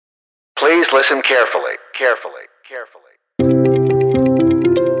Please listen carefully.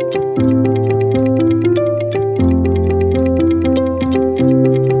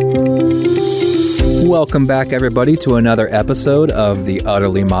 Welcome back, everybody, to another episode of the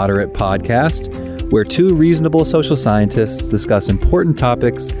Utterly Moderate podcast, where two reasonable social scientists discuss important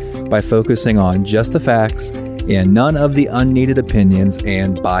topics by focusing on just the facts and none of the unneeded opinions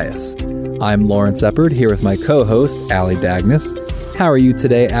and bias. I'm Lawrence Eppard, here with my co-host, Allie Dagnes. How are you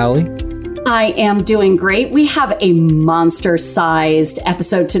today, Allie? I am doing great. We have a monster-sized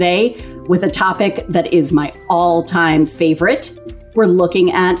episode today with a topic that is my all-time favorite. We're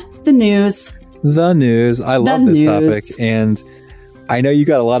looking at the news. The news. I love this topic, and I know you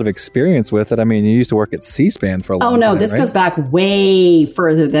got a lot of experience with it. I mean, you used to work at C-SPAN for a long time. Oh, no, this goes back way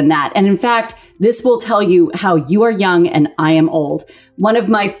further than that. And in fact, this will tell you how you are young and I am old. One of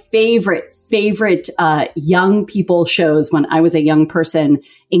my favorite young people shows when I was a young person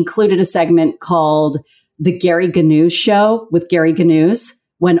included a segment called The Gary Ganoush Show with Gary Ganoush,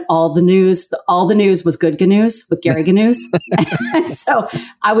 when all the news was good Ganoush with Gary Ganoush. And so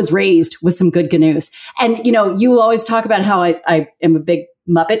I was raised with some good Ganoush. And, you know, you always talk about how I am a big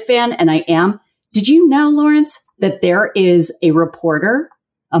Muppet fan, and I am. Did you know, Lawrence, that there is a reporter,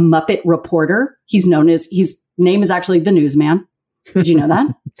 a Muppet reporter? His name is actually the Newsman. Did you know that?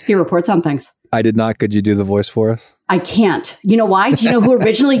 He reports on things. I did not. Could you do the voice for us? I can't. You know why? Do you know who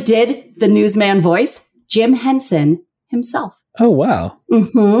originally did the Newsman voice? Jim Henson himself. Oh, wow.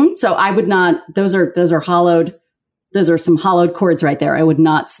 Mm-hmm. So I would not, those are some hollowed chords right there. I would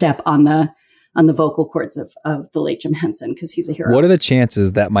not step on the vocal cords of the late Jim Henson, because he's a hero. What are the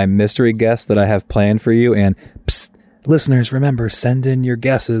chances that my mystery guest that I have planned for you, and psst, listeners, remember, send in your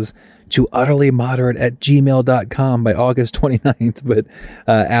guesses to utterlymoderate@gmail.com by August 29th. But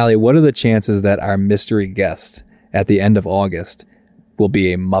Allie, what are the chances that our mystery guest at the end of August will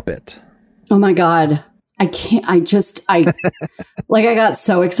be a Muppet? Oh my God. I can't, I got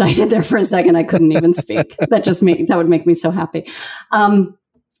so excited there for a second, I couldn't even speak. That would make me so happy.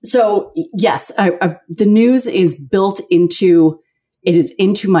 So yes, the news is built into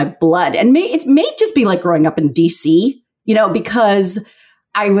my blood, and it may just be like growing up in DC, you know, because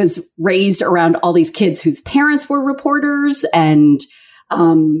I was raised around all these kids whose parents were reporters, and,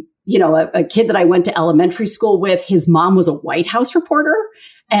 you know, a kid that I went to elementary school with, his mom was a White House reporter,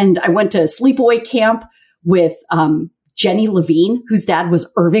 and I went to sleepaway camp with Jenny Levine, whose dad was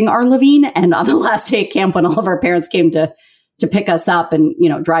Irving R. Levine. And on the last day at camp, when all of our parents came to pick us up and, you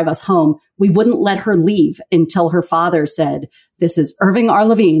know, drive us home, we wouldn't let her leave until her father said, "This is Irving R.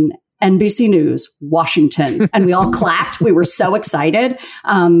 Levine, NBC News, Washington." And we all clapped. We were so excited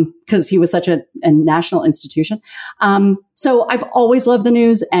because he was such a national institution. So I've always loved the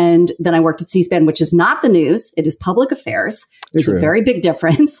news. And then I worked at C-SPAN, which is not the news. It is public affairs. There's a very big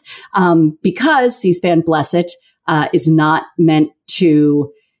difference because C-SPAN, bless it, is not meant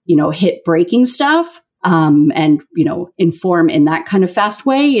to, you know, hit breaking stuff and, you know, inform in that kind of fast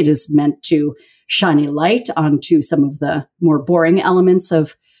way. It is meant to shine a light onto some of the more boring elements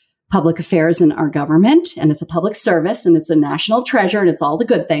of public affairs in our government. And it's a public service, and it's a national treasure, and it's all the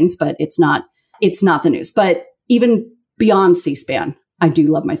good things, but it's not the news. But even beyond C-SPAN, I do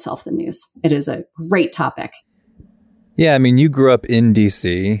love myself the news. It is a great topic. Yeah, I mean, you grew up in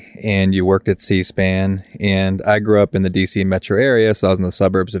D.C. and you worked at C-SPAN, and I grew up in the D.C. metro area, so I was in the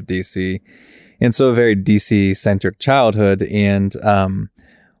suburbs of D.C., and so a very D.C.-centric childhood. And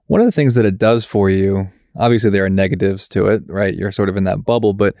one of the things that it does for you, obviously there are negatives to it, right? You're sort of in that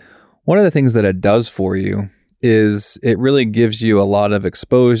bubble, but one of the things that it does for you is it really gives you a lot of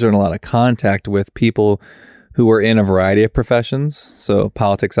exposure and a lot of contact with people who are in a variety of professions. So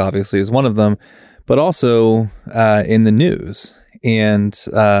politics obviously is one of them, but also in the news. And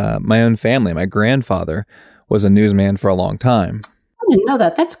my own family, my grandfather was a newsman for a long time. I didn't know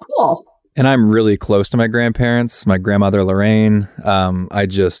that. That's cool. And I'm really close to my grandparents. My grandmother, Lorraine, I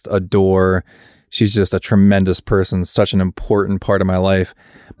just adore. She's just a tremendous person, such an important part of my life.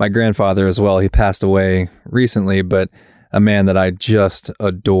 My grandfather as well, he passed away recently, but a man that I just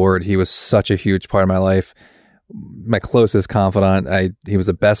adored. He was such a huge part of my life. My closest confidant. He was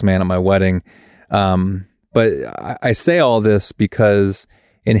the best man at my wedding. But I say all this because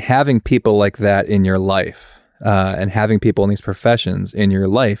in having people like that in your life, and having people in these professions in your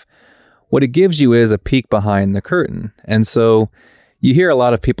life, what it gives you is a peek behind the curtain. And so you hear a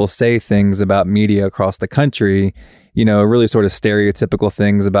lot of people say things about media across the country, you know, really sort of stereotypical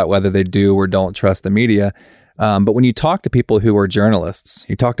things about whether they do or don't trust the media. But when you talk to people who are journalists,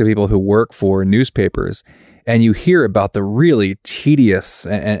 you talk to people who work for newspapers, and you hear about the really tedious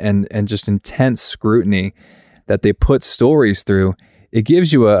and just intense scrutiny that they put stories through, it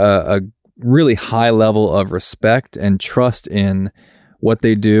gives you a really high level of respect and trust in what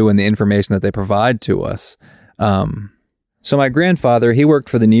they do and the information that they provide to us. So my grandfather, he worked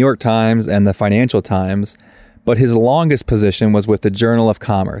for the New York Times and the Financial Times, but his longest position was with the Journal of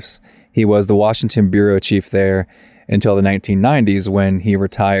Commerce. He was the Washington bureau chief there until the 1990s when he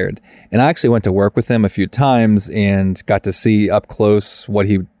retired. And I actually went to work with him a few times and got to see up close what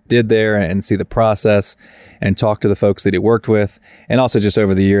he did there and see the process and talk to the folks that he worked with. And also just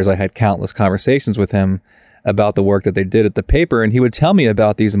over the years, I had countless conversations with him about the work that they did at the paper. And he would tell me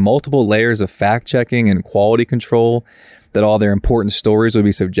about these multiple layers of fact checking and quality control that all their important stories would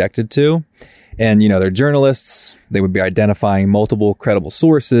be subjected to. And, they're journalists. They would be identifying multiple credible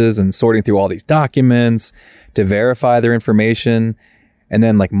sources and sorting through all these documents to verify their information. And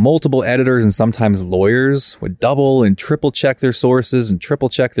then multiple editors and sometimes lawyers would double and triple check their sources and triple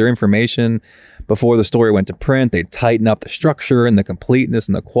check their information before the story went to print. They'd tighten up the structure and the completeness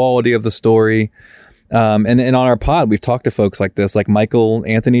and the quality of the story. And on our pod, we've talked to folks like this, like Michael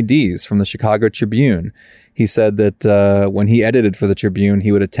Anthony Dees from the Chicago Tribune. He said that when he edited for the Tribune,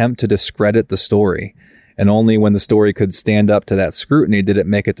 he would attempt to discredit the story. And only when the story could stand up to that scrutiny did it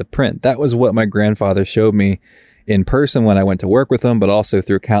make it to print. That was what my grandfather showed me in person when I went to work with him, but also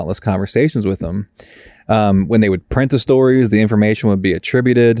through countless conversations with him. When they would print the stories, the information would be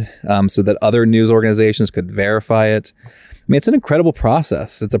attributed so that other news organizations could verify it. I mean, it's an incredible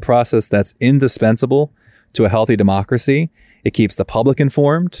process. It's a process that's indispensable to a healthy democracy. It keeps the public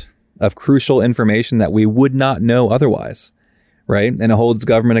informed of crucial information that we would not know otherwise, right? And it holds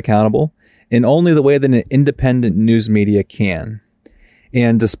government accountable in only the way that an independent news media can.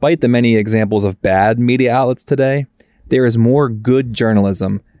 And despite the many examples of bad media outlets today, there is more good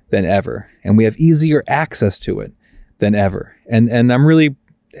journalism than ever, and we have easier access to it than ever. And I'm really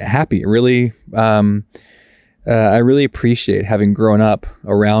happy, I really appreciate having grown up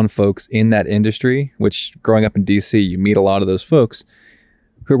around folks in that industry, which growing up in DC, you meet a lot of those folks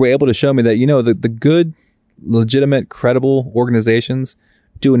who were able to show me that, the good, legitimate, credible organizations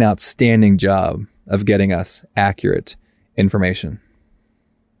do an outstanding job of getting us accurate information.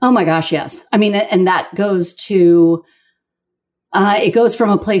 Oh my gosh, yes. I mean, and that goes to, it goes from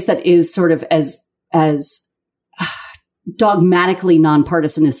a place that is sort of as dogmatically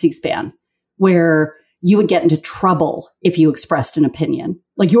nonpartisan as C-SPAN, where you would get into trouble if you expressed an opinion.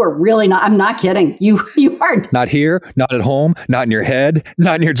 You are really not, I'm not kidding. You are not here, not at home, not in your head,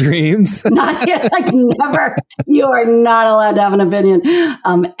 not in your dreams. Not here, never. You are not allowed to have an opinion,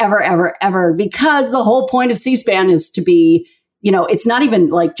 ever, ever, ever, because the whole point of C-SPAN is to be, it's not even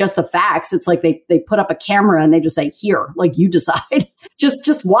just the facts. It's they put up a camera and they just say, here, you decide,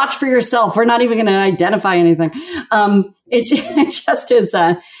 just watch for yourself. We're not even going to identify anything. It just is,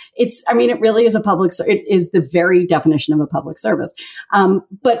 it really is it is the very definition of a public service.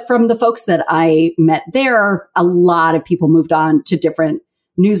 But from the folks that I met there, a lot of people moved on to different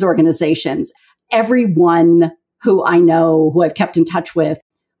news organizations. Everyone who I know, who I've kept in touch with,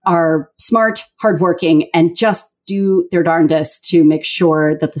 are smart, hardworking, and just do their darndest to make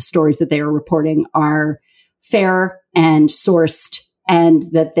sure that the stories that they are reporting are fair and sourced, and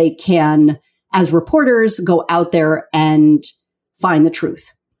that they can, as reporters, go out there and find the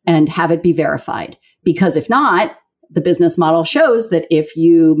truth and have it be verified. Because if not, the business model shows that if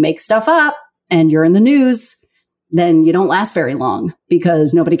you make stuff up and you're in the news, then you don't last very long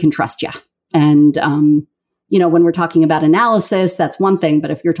because nobody can trust you. And, when we're talking about analysis, that's one thing.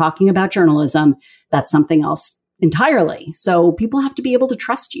 But if you're talking about journalism, that's something else entirely. So people have to be able to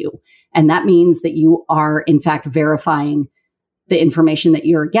trust you. And that means that you are, in fact, verifying the information that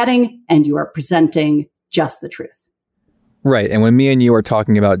you're getting and you are presenting just the truth. Right. And when me and you are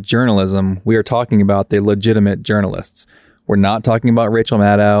talking about journalism, we are talking about the legitimate journalists. We're not talking about Rachel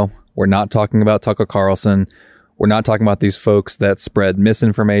Maddow. We're not talking about Tucker Carlson. We're not talking about these folks that spread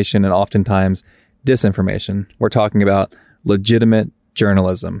misinformation and oftentimes disinformation. We're talking about legitimate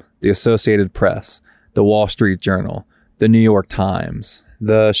journalism, the Associated Press, the Wall Street Journal, the New York Times,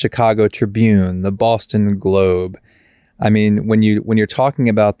 the Chicago Tribune, the Boston Globe. I mean, when you're talking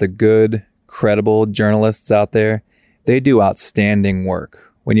about the good, credible journalists out there, they do outstanding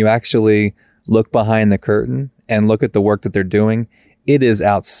work. When you actually look behind the curtain and look at the work that they're doing, it is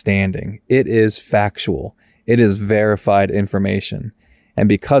outstanding. It is factual. It is verified information. And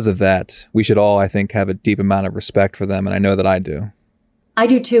because of that, we should all, I think, have a deep amount of respect for them. And I know that I do. I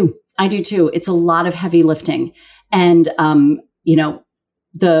do too. It's a lot of heavy lifting. And,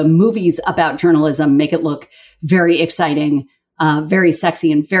 the movies about journalism make it look very exciting, very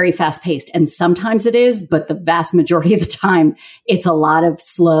sexy, and very fast paced. And sometimes it is, but the vast majority of the time, it's a lot of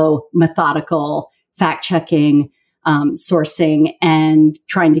slow, methodical fact checking, sourcing and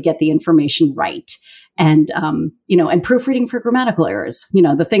trying to get the information right. And, and proofreading for grammatical errors,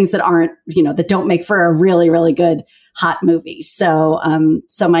 the things that aren't, that don't make for a really, really good hot movie. So,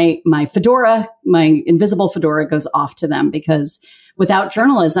 my fedora, my invisible fedora goes off to them, because without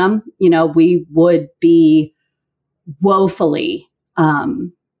journalism, we would be woefully,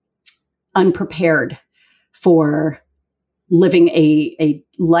 unprepared for living a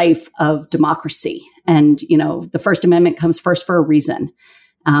life of democracy. And, the First Amendment comes first for a reason.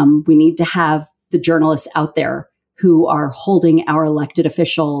 We need to have the journalists out there who are holding our elected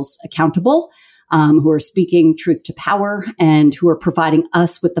officials accountable, who are speaking truth to power, and who are providing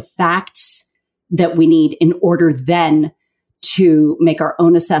us with the facts that we need in order then to make our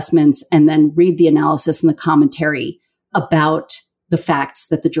own assessments and then read the analysis and the commentary about the facts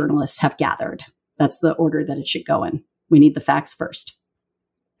that the journalists have gathered. That's the order that it should go in. We need the facts first.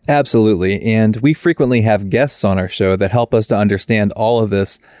 Absolutely. And we frequently have guests on our show that help us to understand all of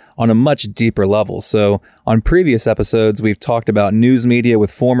this on a much deeper level. So on previous episodes, we've talked about news media with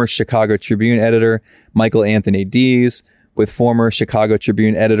former Chicago Tribune editor Michael Anthony Dees, with former Chicago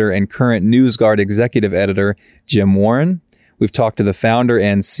Tribune editor and current NewsGuard executive editor Jim Warren. We've talked to the founder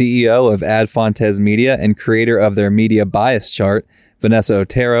and CEO of Ad Fontes Media and creator of their media bias chart, Vanessa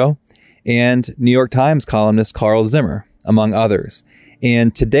Otero, and New York Times columnist Carl Zimmer, among others.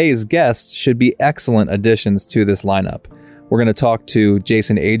 And today's guests should be excellent additions to this lineup. We're going to talk to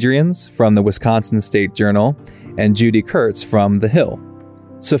Jason Adrians from the Wisconsin State Journal and Judy Kurtz from The Hill.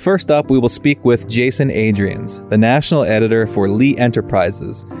 So first up, we will speak with Jason Adrians, the national editor for Lee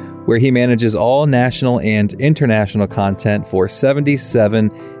Enterprises, where he manages all national and international content for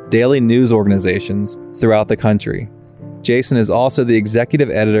 77 daily news organizations throughout the country. Jason is also the executive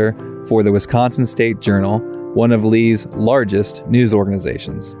editor for the Wisconsin State Journal, one of Lee's largest news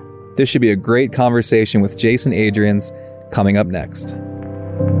organizations. This should be a great conversation with Jason Adrians coming up next.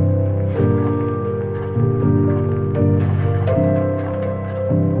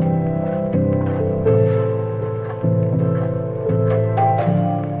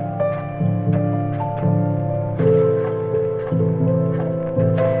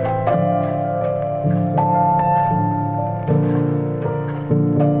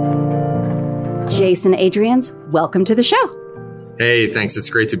 Jason Adrians, welcome to the show. Hey, thanks. It's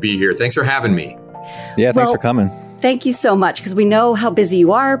great to be here. Thanks for having me. Yeah, thanks for coming. Thank you so much, because we know how busy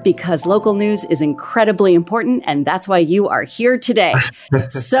you are, because local news is incredibly important, and that's why you are here today.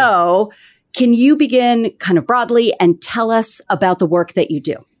 So can you begin kind of broadly and tell us about the work that you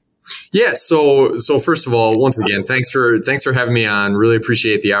do? Yeah. So first of all, once again, thanks for having me on. Really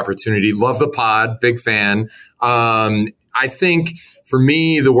appreciate the opportunity. Love the pod. Big fan. I think for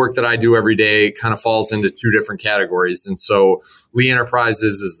me, the work that I do every day kind of falls into two different categories. And so Lee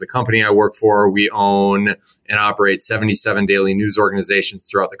Enterprises is the company I work for. We own and operate 77 daily news organizations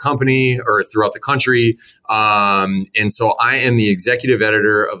throughout the company or throughout the country. And so I am the executive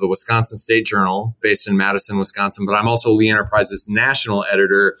editor of the Wisconsin State Journal based in Madison, Wisconsin, but I'm also Lee Enterprises national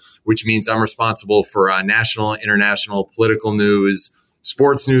editor, which means I'm responsible for national, international, political news,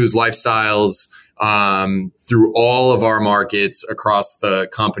 sports news, lifestyles, through all of our markets across the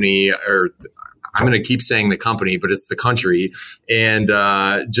company, or I'm going to keep saying the company, but it's the country, and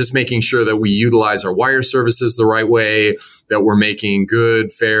just making sure that we utilize our wire services the right way, that we're making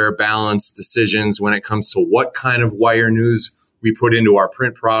good, fair, balanced decisions when it comes to what kind of wire news we put into our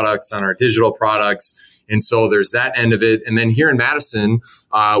print products, on our digital products. And so there's that end of it. And then here in Madison,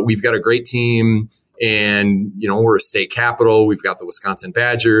 we've got a great team. And, we're a state capital. We've got the Wisconsin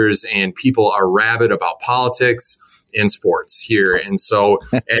Badgers, and people are rabid about politics and sports here. And so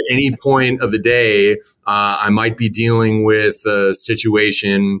at any point of the day, I might be dealing with a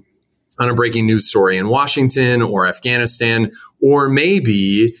situation on a breaking news story in Washington or Afghanistan, or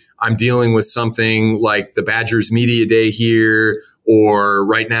maybe I'm dealing with something like the Badgers Media Day here, or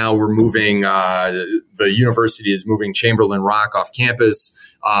right now we're moving, the university is moving Chamberlain Rock off campus.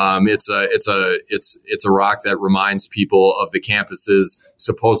 It's a rock that reminds people of the campus's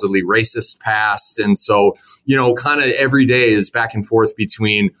supposedly racist past. And so, kind of every day is back and forth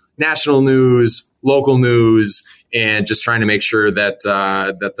between national news, local news, and just trying to make sure that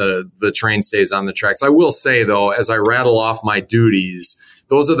the train stays on the tracks. I will say, though, as I rattle off my duties,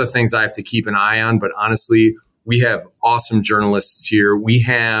 those are the things I have to keep an eye on. But honestly, we have awesome journalists here. We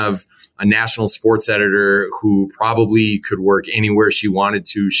have a national sports editor who probably could work anywhere she wanted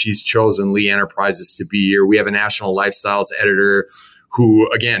to. She's chosen Lee Enterprises to be here. We have a national lifestyles editor who,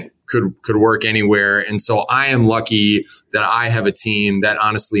 again, could work anywhere. And so I am lucky that I have a team that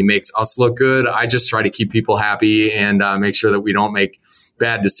honestly makes us look good. I just try to keep people happy and make sure that we don't make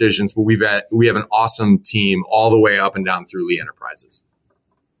bad decisions. But we have an awesome team all the way up and down through Lee Enterprises.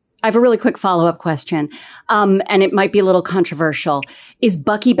 I have a really quick follow-up question, and it might be a little controversial. Is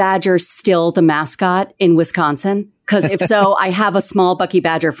Bucky Badger still the mascot in Wisconsin? Because if so, I have a small Bucky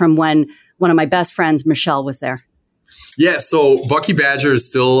Badger from when one of my best friends, Michelle, was there. Yeah, so Bucky Badger is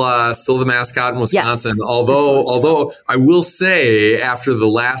still the mascot in Wisconsin. Yes. Although I will say, after the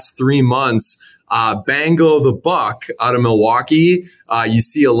last 3 months, Bango the Buck out of Milwaukee, you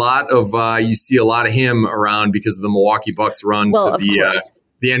see a lot of him around because of the Milwaukee Bucks run to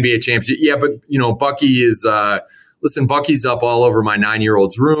the NBA championship. Yeah, but Bucky is. Listen, Bucky's up all over my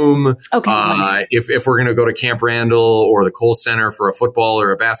 9-year-old's room. Okay. If we're going to go to Camp Randall or the Kohl Center for a football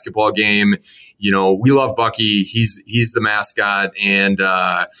or a basketball game, we love Bucky. He's the mascot, and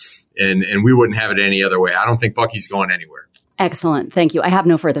we wouldn't have it any other way. I don't think Bucky's going anywhere. Excellent. Thank you. I have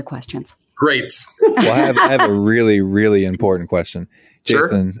no further questions. Great. Well, I have a really, really important question.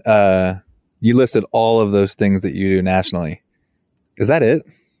 Jason, sure. You listed all of those things that you do nationally. Is that it?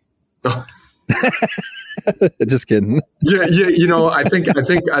 Just kidding. Yeah. I think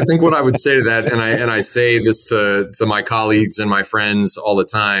what I would say to that, and I say this to my colleagues and my friends all the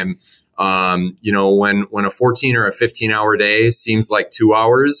time. When a 14 or a 15-hour day seems like 2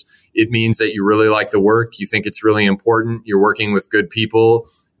 hours, it means that you really like the work. You think it's really important. You're working with good people.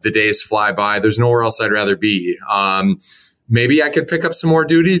 The days fly by. There's nowhere else I'd rather be. Maybe I could pick up some more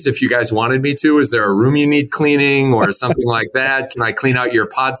duties if you guys wanted me to. Is there a room you need cleaning or something like that? Can I clean out your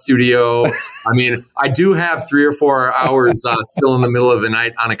pod studio? I mean, I do have 3 or 4 hours still in the middle of the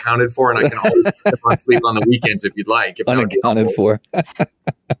night unaccounted for, and I can always sleep on the weekends if you'd like. Unaccounted for.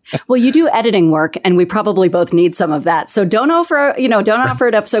 Well, you do editing work, and we probably both need some of that. So don't offer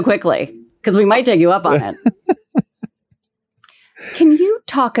it up so quickly, because we might take you up on it. Can you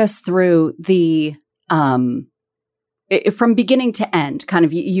talk us through the from beginning to end, kind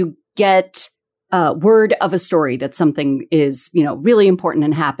of you get word of a story that something is, really important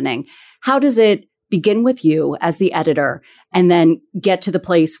and happening. How does it begin with you as the editor and then get to the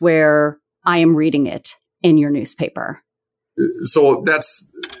place where I am reading it in your newspaper? So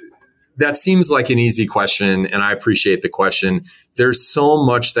that seems like an easy question, and I appreciate the question. There's so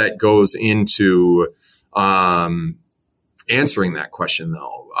much that goes into answering that question,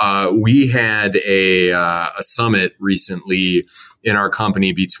 though. We had a summit recently in our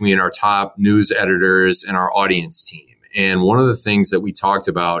company between our top news editors and our audience team. And one of the things that we talked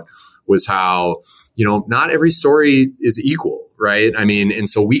about was how, not every story is equal, right? I mean, and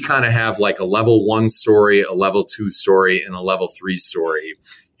so we kind of have like a level 1 story, a level 2 story, and a level 3 story.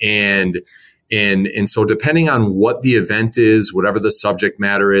 And so depending on what the event is, whatever the subject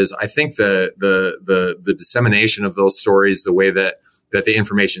matter is, I think the dissemination of those stories, the way that the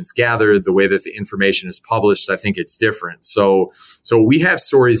information is gathered, the way that the information is published, I think it's different. So we have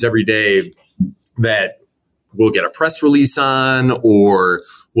stories every day that we'll get a press release on, or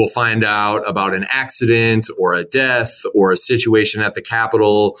we'll find out about an accident or a death or a situation at the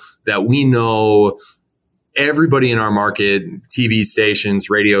Capitol that we know everybody in our market, TV stations,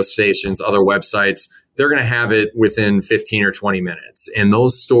 radio stations, other websites, they're going to have it within 15 or 20 minutes. And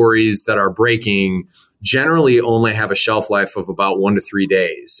those stories that are breaking generally only have a shelf life of about 1 to 3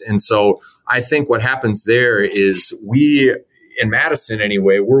 days. And so I think what happens there is we, in Madison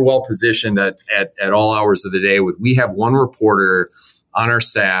anyway, we're well positioned at all hours of the day. We have one reporter on our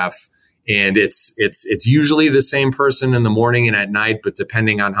staff, and it's usually the same person in the morning and at night, but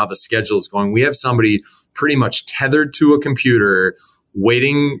depending on how the schedule is going, we have somebody pretty much tethered to a computer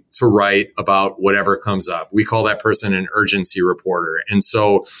waiting to write about whatever comes up. We call that person an urgency reporter. And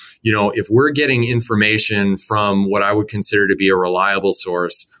so, if we're getting information from what I would consider to be a reliable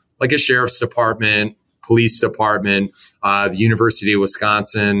source, like a sheriff's department, police department, the University of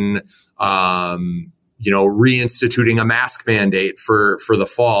Wisconsin, reinstituting a mask mandate for the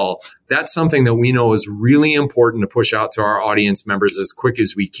fall. That's something that we know is really important to push out to our audience members as quick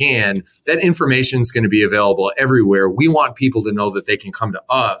as we can. That information is going to be available everywhere. We want people to know that they can come to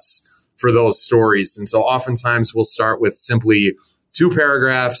us for those stories. And so oftentimes we'll start with simply 2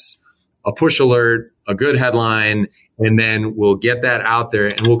 paragraphs, a push alert, a good headline, and then we'll get that out there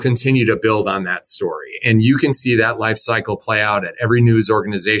and we'll continue to build on that story. And you can see that life cycle play out at every news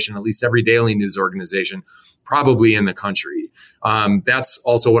organization, at least every daily news organization, probably in the country. That's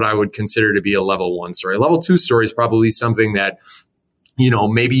also what I would consider to be a level 1 story. A level 2 story is probably something that,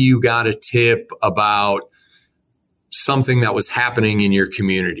 maybe you got a tip about something that was happening in your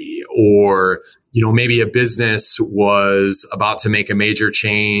community, or maybe a business was about to make a major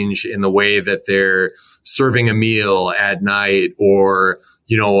change in the way that they're serving a meal at night, or,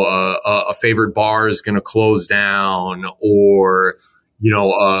 a favorite bar is going to close down, or,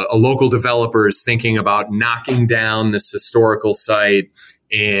 a local developer is thinking about knocking down this historical site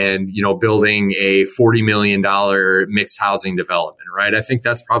and, building a $40 million mixed housing development, right? I think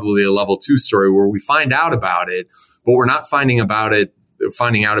that's probably a level 2 story where we find out about it, but we're not finding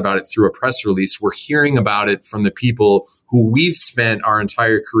out about it through a press release. We're hearing about it from the people who we've spent our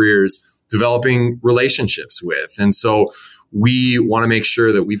entire careers developing relationships with. And so we want to make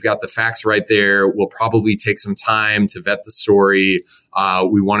sure that we've got the facts right there. We'll probably take some time to vet the story.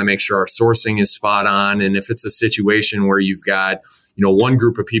 We want to make sure our sourcing is spot on. And if it's a situation where you've got, one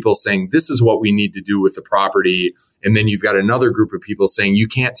group of people saying, this is what we need to do with the property, and then you've got another group of people saying, you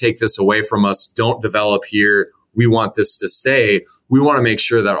can't take this away from us. Don't develop here. We want this to stay. We want to make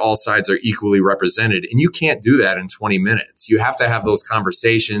sure that all sides are equally represented. And you can't do that in 20 minutes. You have to have those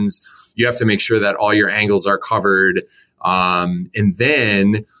conversations. You have to make sure that all your angles are covered. And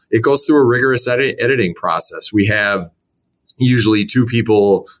then it goes through a rigorous editing process. We have usually 2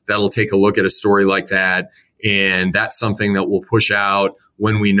 people that'll take a look at a story like that. And that's something that we'll push out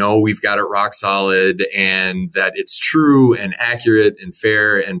when we know we've got it rock solid and that it's true and accurate and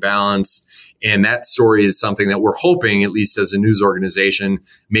fair and balanced. And that story is something that we're hoping, at least as a news organization,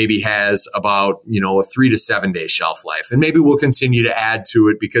 maybe has about, a 3 to 7 day shelf life. And maybe we'll continue to add to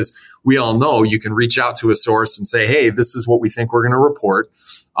it, because we all know you can reach out to a source and say, hey, this is what we think we're going to report.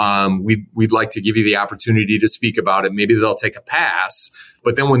 We'd like to give you the opportunity to speak about it. Maybe they'll take a pass.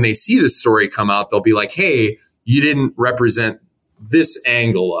 But then when they see the story come out, they'll be like, hey, you didn't represent this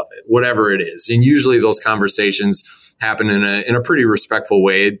angle of it, whatever it is. And usually those conversations happen in a pretty respectful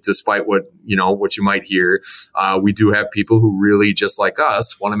way, despite what you might hear. We do have people who really, just like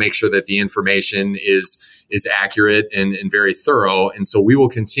us, want to make sure that the information is accurate and very thorough. And so we will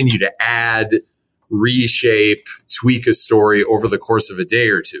continue to add, reshape, tweak a story over the course of a day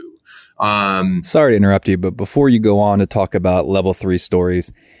or two. Sorry to interrupt you, but before you go on to talk about level 3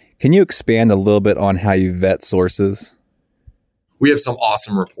 stories, can you expand a little bit on how you vet sources? We have some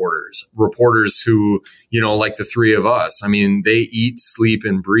awesome reporters who, like the 3 of us, they eat, sleep,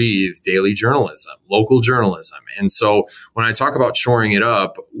 and breathe daily journalism, local journalism. And so when I talk about shoring it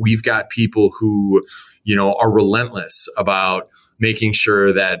up, we've got people who, are relentless about making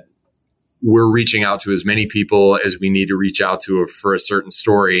sure that we're reaching out to as many people as we need to reach out to for a certain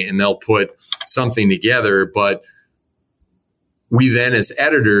story, and they'll put something together. But we then, as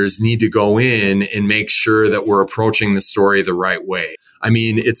editors, need to go in and make sure that we're approaching the story the right way.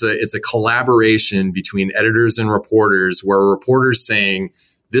 It's a collaboration between editors and reporters, where a reporter's saying,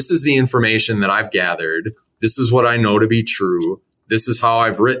 this is the information that I've gathered. This is what I know to be true. This is how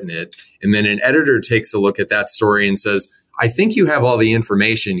I've written it. And then an editor takes a look at that story and says, I think you have all the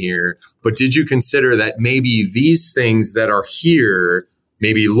information here, but did you consider that maybe these things that are here,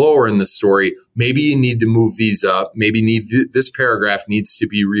 maybe lower in the story, maybe you need to move these up, maybe this paragraph needs to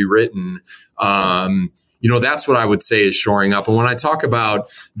be rewritten. That's what I would say is shoring up. And when I talk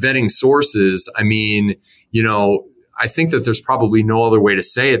about vetting sources, I think that there's probably no other way to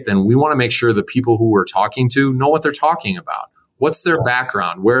say it than we want to make sure the people who we're talking to know what they're talking about. What's their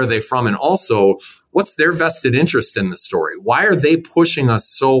background? Where are they from? And also, what's their vested interest in the story? Why are they pushing us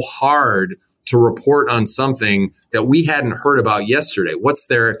so hard to report on something that we hadn't heard about yesterday? What's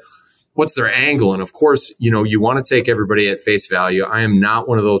their angle? And of course, you want to take everybody at face value. I am not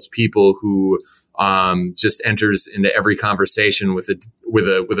one of those people who just enters into every conversation with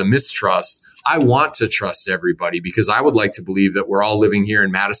a mistrust. I want to trust everybody, because I would like to believe that we're all living here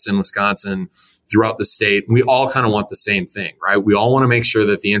in Madison, Wisconsin, throughout the state. We all kind of want the same thing, right? We all want to make sure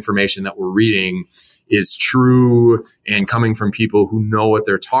that the information that we're reading is true and coming from people who know what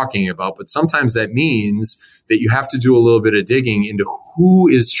they're talking about. But sometimes that means that you have to do a little bit of digging into who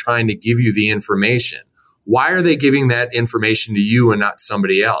is trying to give you the information. Why are they giving that information to you and not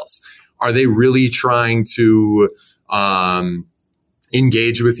somebody else? Are they really trying to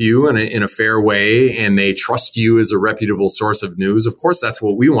engage with you in a fair way, and they trust you as a reputable source of news? Of course, that's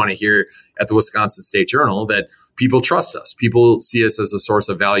what we want to hear at the Wisconsin State Journal, that people trust us. People see us as a source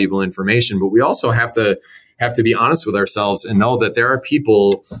of valuable information. But we also have to be honest with ourselves and know that there are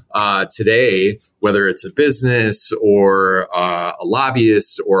people today, whether it's a business or a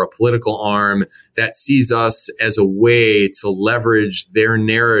lobbyist or a political arm, that sees us as a way to leverage their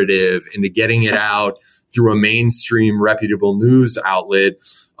narrative into getting it out through a mainstream reputable news outlet.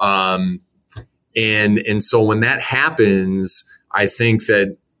 And so when that happens, I think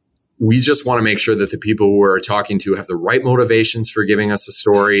that we just want to make sure that the people we're talking to have the right motivations for giving us a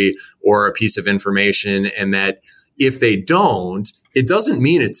story or a piece of information. And that if they don't, it doesn't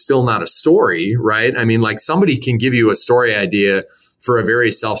mean it's still not a story, right? I mean, like somebody can give you a story idea for a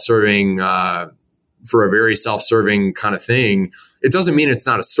very self-serving kind of thing. It doesn't mean it's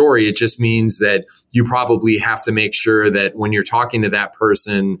not a story. It just means that you probably have to make sure that when you're talking to that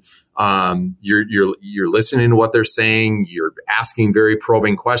person, you're listening to what they're saying, you're asking very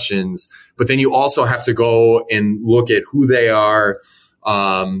probing questions, but then you also have to go and look at who they are,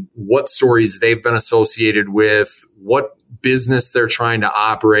 what stories they've been associated with, what business they're trying to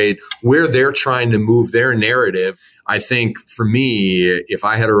operate, where they're trying to move their narrative. I think for me, if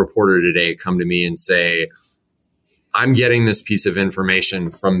I had a reporter today come to me and say, I'm getting this piece of information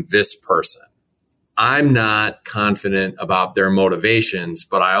from this person, I'm not confident about their motivations,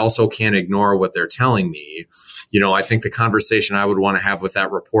 but I also can't ignore what they're telling me. I think the conversation I would want to have with that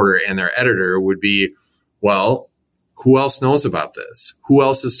reporter and their editor would be, well, who else knows about this? Who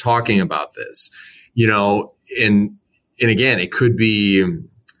else is talking about this? And again, it could be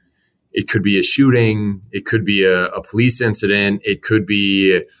a shooting. It could be a police incident. It could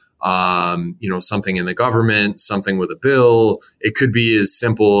be, something in the government, something with a bill. It could be as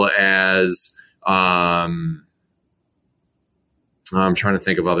simple as, I'm trying to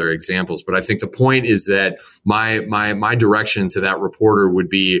think of other examples, but I think the point is that my direction to that reporter would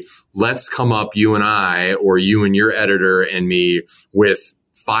be, let's come up, you and I, or you and your editor and me, with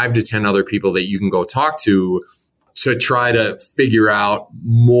 5 to 10 other people that you can go talk to try to figure out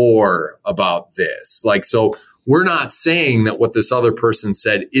more about this. Like, so we're not saying that what this other person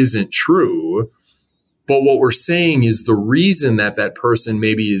said isn't true, but what we're saying is the reason that that person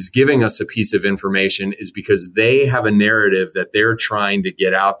maybe is giving us a piece of information is because they have a narrative that they're trying to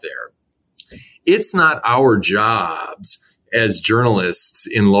get out there. It's not our jobs as journalists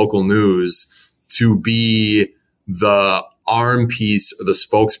in local news to be the arm piece or the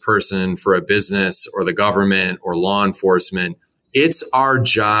spokesperson for a business or the government or law enforcement. It's our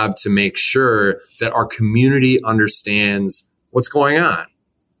job to make sure that our community understands what's going on.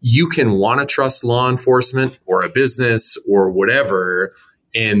 You can want to trust law enforcement or a business or whatever,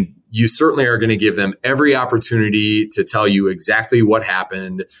 and you certainly are going to give them every opportunity to tell you exactly what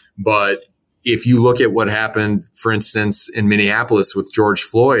happened. But if you look at what happened, for instance, in Minneapolis with George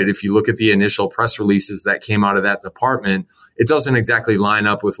Floyd, if you look at the initial press releases that came out of that department, it doesn't exactly line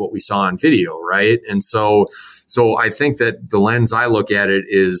up with what we saw on video, right? And so I think that the lens I look at it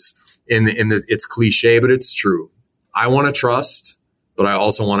is it's cliche, but it's true. I want to trust, but I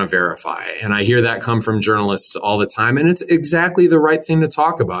also want to verify. And I hear that come from journalists all the time. And it's exactly the right thing to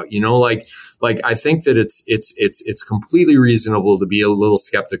talk about. Like I think that it's completely reasonable to be a little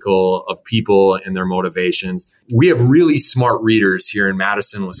skeptical of people and their motivations. We have really smart readers here in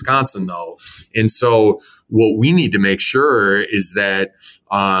Madison, Wisconsin, though. And so what we need to make sure is that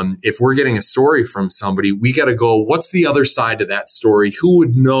if we're getting a story from somebody, we got to go, what's the other side to that story? Who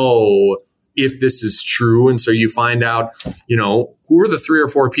would know if this is true? And so you find out, who are the 3 or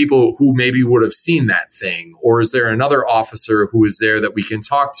 4 people who maybe would have seen that thing? Or is there another officer who is there that we can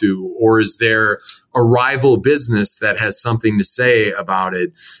talk to? Or is there a rival business that has something to say about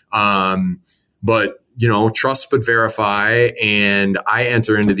it? But trust but verify. And I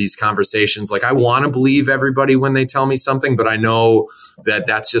enter into these conversations like I want to believe everybody when they tell me something, but I know that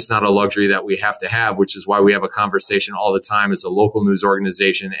that's just not a luxury that we have to have, which is why we have a conversation all the time as a local news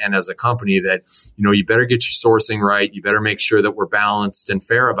organization and as a company that, you better get your sourcing right. You better make sure that we're balanced and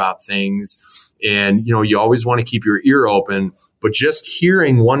fair about things. And, you always want to keep your ear open, but just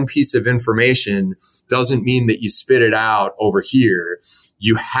hearing one piece of information doesn't mean that you spit it out over here.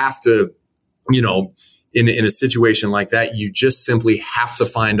 You have to, in a situation like that, you just simply have to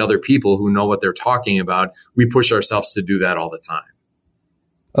find other people who know what they're talking about. We push ourselves to do that all the time.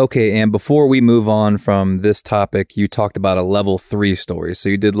 Okay, and before we move on from this topic, you talked about a level 3 story. So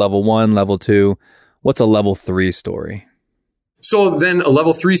you did level 1, level 2. What's a level 3 story? So then a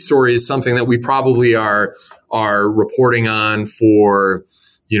level 3 story is something that we probably are reporting on for,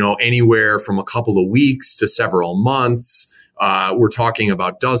 anywhere from a couple of weeks to several months. We're talking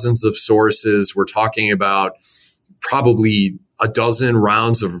about dozens of sources. We're talking about probably a dozen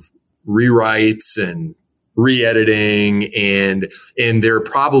rounds of rewrites and re-editing. And they're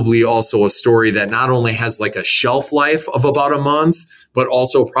probably also a story that not only has like a shelf life of about a month, but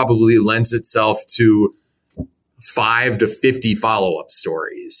also probably lends itself to 5 to 50 follow-up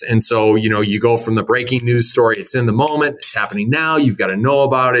stories. And so, you go from the breaking news story, it's in the moment, it's happening now, you've got to know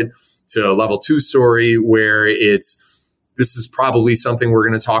about it, to a level 2 story where this is probably something we're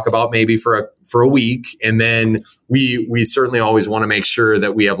going to talk about maybe for a week. And then we certainly always want to make sure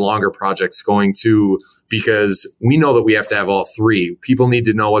that we have longer projects going too, because we know that we have to have all three. People need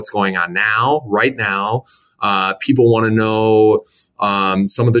to know what's going on now, right now. People want to know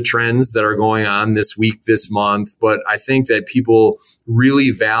some of the trends that are going on this week, this month. But I think that people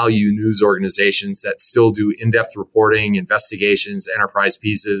really value news organizations that still do in-depth reporting, investigations, enterprise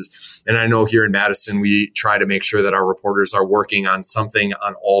pieces. And I know here in Madison, we try to make sure that our reporters are working on something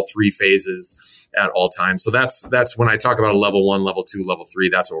on all three phases at all times. So that's when I talk about a level 1, level 2, level 3,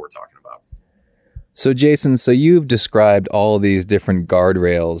 that's what we're talking about. So Jason, so you've described all of these different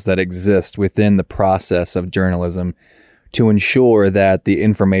guardrails that exist within the process of journalism to ensure that the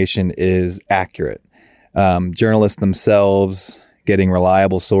information is accurate. Journalists themselves getting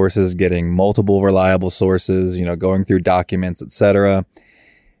reliable sources, getting multiple reliable sources, going through documents, etc.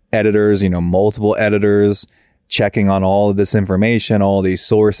 Editors, multiple editors, checking on all of this information, all these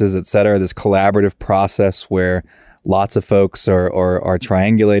sources, etc. This collaborative process where lots of folks are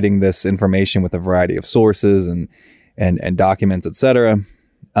triangulating this information with a variety of sources and documents, etc.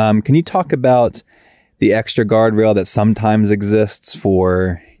 Can you talk about the extra guardrail that sometimes exists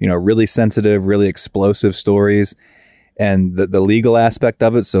for, really sensitive, really explosive stories and the legal aspect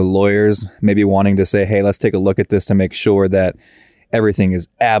of it? So lawyers maybe wanting to say, hey, let's take a look at this to make sure that everything is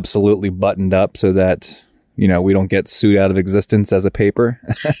absolutely buttoned up so that, we don't get sued out of existence as a paper.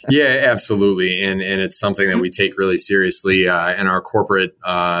 Yeah, absolutely. And it's something that we take really seriously in our corporate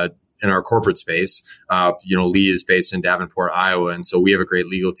space. Lee is based in Davenport, Iowa. And so we have a great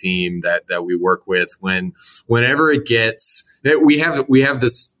legal team that we work with whenever it gets that we have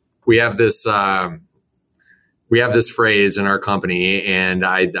this phrase in our company, and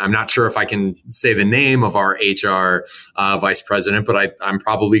I'm not sure if I can say the name of our HR vice president, but I'm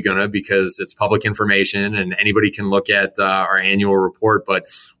probably gonna, because it's public information and anybody can look at our annual report. But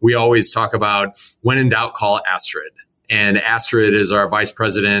we always talk about, when in doubt, call Astrid. And Astrid is our vice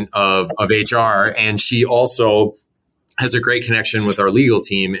president of HR, and she also has a great connection with our legal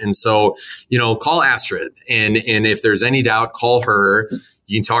team. And so, call Astrid, and if there's any doubt, call her.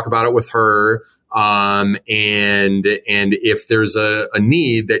 You can talk about it with her. And if there's a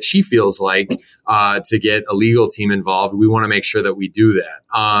need that she feels like to get a legal team involved, we want to make sure that we do that.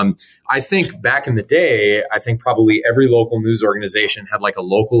 I think back in the day, probably every local news organization had like a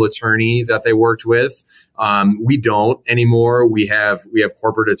local attorney that they worked with. We don't anymore. We have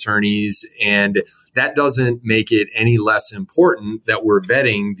corporate attorneys, and that doesn't make it any less important that we're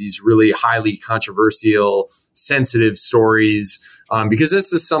vetting these really highly controversial, sensitive stories. Because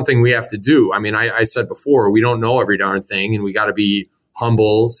this is something we have to do. I mean, I said before, we don't know every darn thing, and we got to be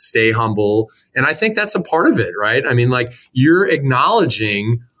humble, stay humble. And I think that's a part of it, right? I mean, like, you're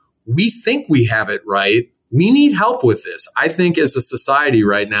acknowledging, we think we have it right. We need help with this. I think as a society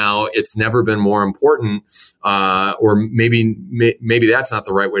right now, it's never been more important, or maybe that's not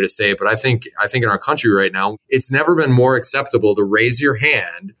the right way to say it. But I think in our country right now, it's never been more acceptable to raise your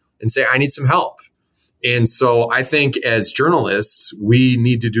hand and say, I need some help. And so I think as journalists, we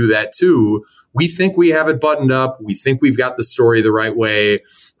need to do that too. We think we have it buttoned up. We think we've got the story the right way.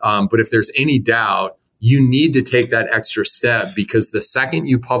 But if there's any doubt, you need to take that extra step, because the second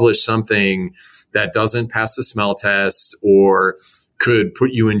you publish something that doesn't pass the smell test or could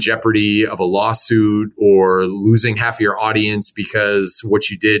put you in jeopardy of a lawsuit or losing half of your audience because what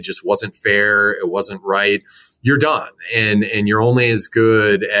you did just wasn't fair, it wasn't right, you're done. And you're only as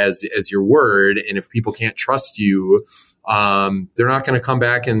good as your word. And if people can't trust you, they're not going to come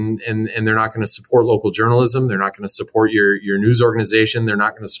back and they're not going to support local journalism. They're not going to support your news organization. They're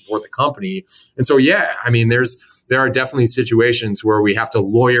not going to support the company. And so, yeah, I mean, there are definitely situations where we have to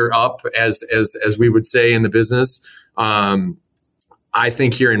lawyer up, as we would say in the business. I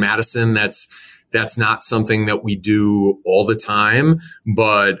think here in Madison, that's not something that we do all the time,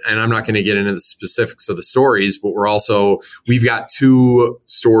 and I'm not going to get into the specifics of the stories, but we've got 2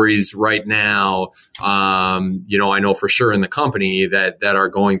 stories right now. I know for sure in the company that are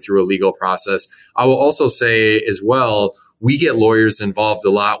going through a legal process. I will also say as well, we get lawyers involved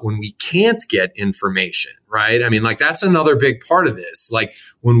a lot when we can't get information, right? I mean, like, that's another big part of this. Like,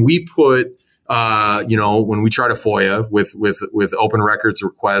 when we put, when we try to FOIA with open records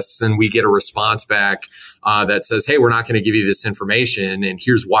requests, and we get a response back that says, hey, we're not going to give you this information, and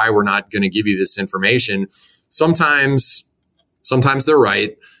here's why we're not going to give you this information. Sometimes they're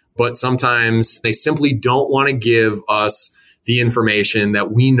right, but sometimes they simply don't want to give us the information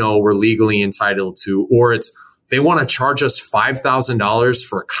that we know we're legally entitled to, or they want to charge us $5,000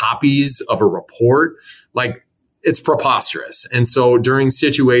 for copies of a report. Like, it's preposterous. And so during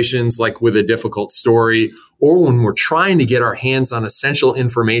situations like with a difficult story, or when we're trying to get our hands on essential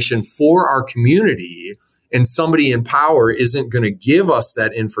information for our community, and somebody in power isn't going to give us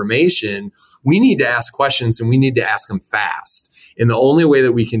that information, we need to ask questions, and we need to ask them fast. And the only way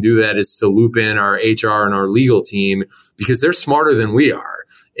that we can do that is to loop in our HR and our legal team, because they're smarter than we are.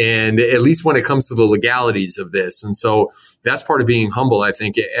 And at least when it comes to the legalities of this. And so that's part of being humble, I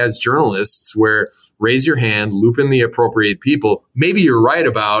think, as journalists, where raise your hand, loop in the appropriate people. Maybe you're right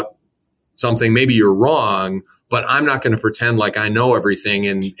about something, maybe you're wrong, but I'm not going to pretend like I know everything.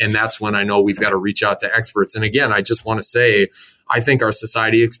 And that's when I know we've got to reach out to experts. And again, I just want to say, I think our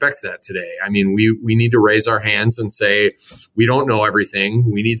society expects that today. I mean, we need to raise our hands and say, we don't know everything.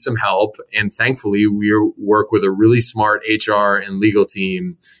 We need some help. And thankfully, we work with a really smart HR and legal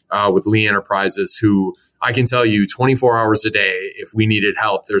team with Lee Enterprises, who I can tell you 24 hours a day, if we needed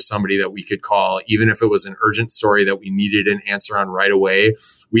help, there's somebody that we could call. Even if it was an urgent story that we needed an answer on right away,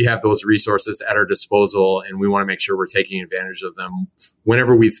 we have those resources at our disposal, and we want to make sure we're taking advantage of them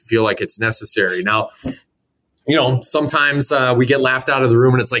whenever we feel like it's necessary. Now, sometimes we get laughed out of the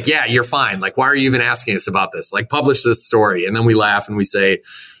room, and it's like, yeah, you're fine. Like, why are you even asking us about this? Like, publish this story. And then we laugh and we say,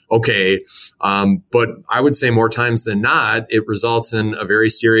 okay. But I would say more times than not, it results in a very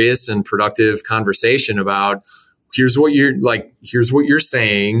serious and productive conversation about here's what you're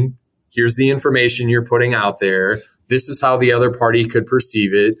saying. Here's the information you're putting out there. This is how the other party could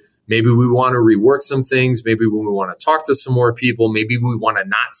perceive it. Maybe we want to rework some things. Maybe we want to talk to some more people. Maybe we want to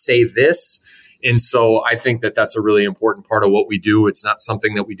not say this. And so I think that that's a really important part of what we do. It's not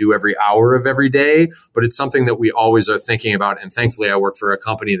something that we do every hour of every day, but it's something that we always are thinking about. And thankfully, I work for a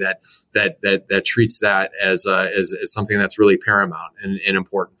company that treats that as something that's really paramount and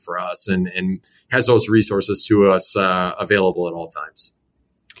important for us, and has those resources to us available at all times.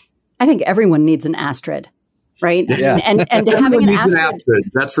 I think everyone needs an Astrid, right? Yeah. And having an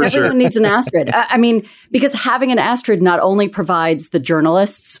Astrid, that's for sure. Everyone needs an Astrid. I mean, because having an Astrid not only provides the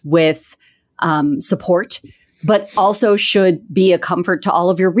journalists with support, but also should be a comfort to all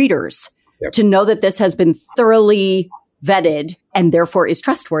of your readers. Yep. To know that this has been thoroughly vetted and therefore is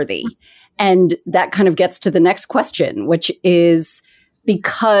trustworthy. And that kind of gets to the next question, which is,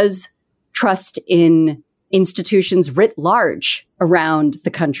 because trust in institutions writ large around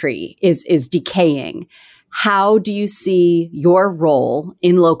the country is decaying, how do you see your role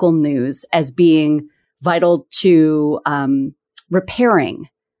in local news as being vital to repairing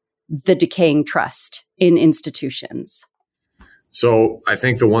the decaying trust in institutions? So I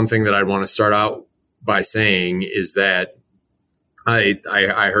think the one thing that I'd want to start out by saying is that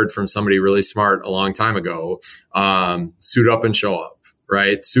I heard from somebody really smart a long time ago, suit up and show up,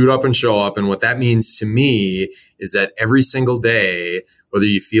 right? Suit up and show up. And what that means to me is that every single day, whether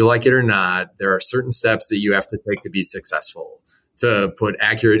you feel like it or not, there are certain steps that you have to take to be successful, to put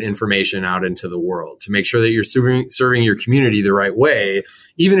accurate information out into the world, to make sure that you're serving your community the right way,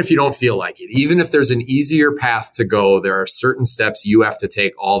 even if you don't feel like it. Even if there's an easier path to go, there are certain steps you have to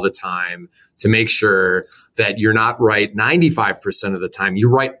take all the time to make sure that you're not right 95% of the time. You're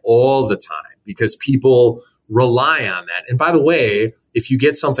right all the time, because people rely on that. And by the way, if you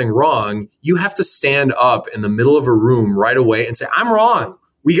get something wrong, you have to stand up in the middle of a room right away and say, I'm wrong.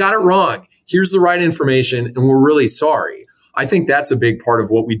 We got it wrong. Here's the right information, and we're really sorry. I think that's a big part of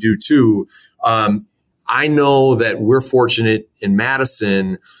what we do too. I know that we're fortunate in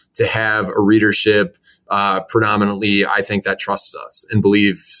Madison to have a readership predominantly, I think, that trusts us and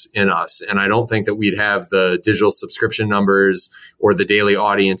believes in us. And I don't think that we'd have the digital subscription numbers or the daily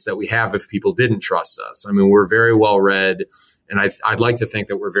audience that we have if people didn't trust us. I mean, we're very well read, and I'd like to think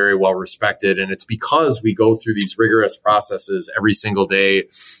that we're very well respected. And it's because we go through these rigorous processes every single day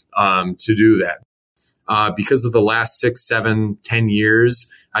to do that. Because of the last 6, 7, 10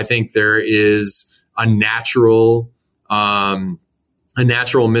 years, I think there is a natural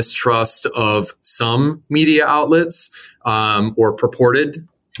mistrust of some media outlets or purported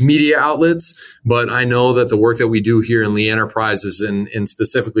media outlets. But I know that the work that we do here in Lee Enterprises, and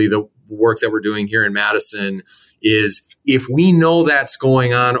specifically the work that we're doing here in Madison, is if we know that's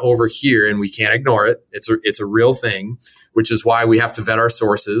going on over here, and we can't ignore it, it's a real thing, which is why we have to vet our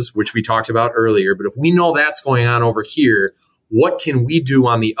sources, which we talked about earlier. But if we know that's going on over here, what can we do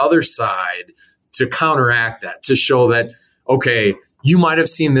on the other side to counteract that, to show that, okay, you might have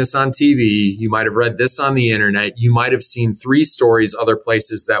seen this on TV, you might have read this on the internet, you might have seen 3 stories other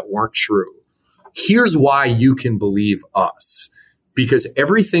places that weren't true. Here's why you can believe us. Because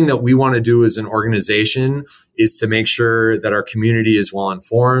everything that we want to do as an organization is to make sure that our community is well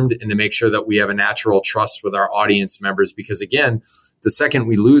informed, and to make sure that we have a natural trust with our audience members. Because again, the second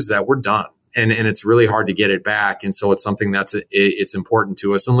we lose that, we're done. and it's really hard to get it back. And so it's something it's important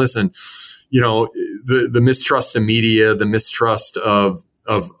to us. And listen, the mistrust of media, the mistrust of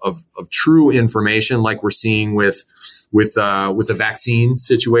true information, like we're seeing with the vaccine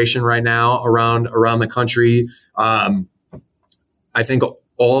situation right now around the country. I think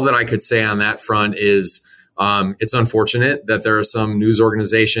all that I could say on that front is it's unfortunate that there are some news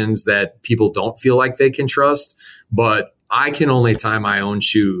organizations that people don't feel like they can trust, but I can only tie my own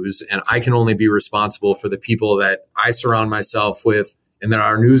shoes, and I can only be responsible for the people that I surround myself with and that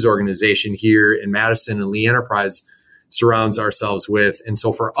our news organization here in Madison and Lee Enterprise surrounds ourselves with. And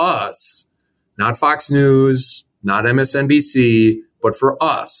so for us, not Fox News, not MSNBC, but for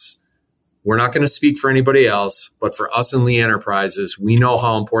us, we're not going to speak for anybody else, but for us in Lee Enterprises, we know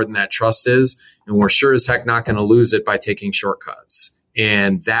how important that trust is, and we're sure as heck not going to lose it by taking shortcuts.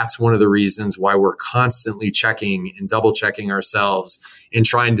 And that's one of the reasons why we're constantly checking and double checking ourselves and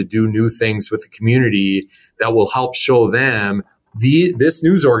trying to do new things with the community that will help show them this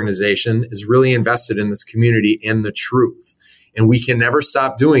news organization is really invested in this community and the truth. And we can never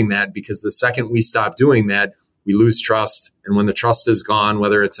stop doing that, because the second we stop doing that, we lose trust. And when the trust is gone,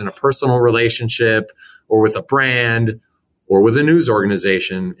 whether it's in a personal relationship or with a brand or with a news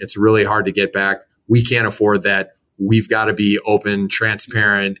organization, it's really hard to get back. We can't afford that. We've got to be open,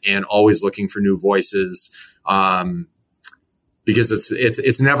 transparent, and always looking for new voices. Because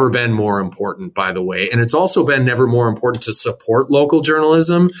it's never been more important, by the way. And it's also been never more important to support local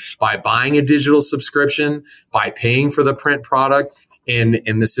journalism by buying a digital subscription, by paying for the print product. And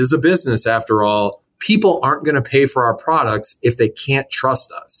this is a business after all. People aren't going to pay for our products if they can't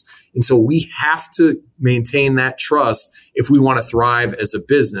trust us. And so we have to maintain that trust if we want to thrive as a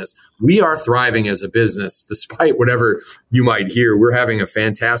business. We are thriving as a business, despite whatever you might hear. We're having a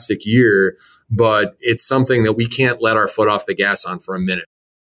fantastic year, but it's something that we can't let our foot off the gas on for a minute.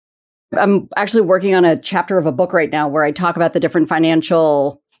 I'm actually working on a chapter of a book right now where I talk about the different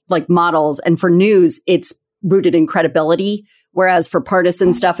financial models. And for news, it's rooted in credibility. Whereas for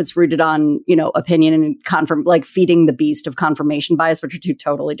partisan stuff, it's rooted on, opinion and feeding the beast of confirmation bias, which are two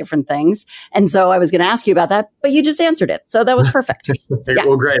totally different things. And so I was going to ask you about that, but you just answered it. So that was perfect. Yeah.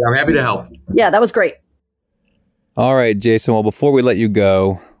 Well, great. I'm happy to help. Yeah, that was great. All right, Jason. Well, before we let you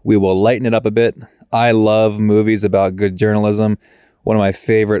go, we will lighten it up a bit. I love movies about good journalism. One of my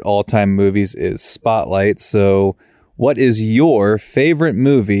favorite all-time movies is Spotlight. So what is your favorite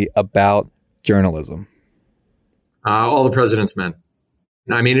movie about journalism? All the President's Men.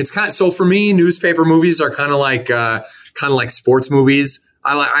 I mean, it's so for me, newspaper movies are kind of like sports movies.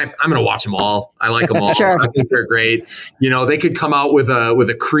 I'm going to watch them all. I like them all. Sure. I think they're great. They could come out with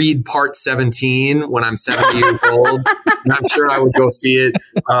a Creed Part 17 when I'm 70 years old. And I'm sure I would go see it.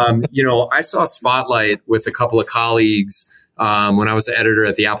 I saw Spotlight with a couple of colleagues when I was the editor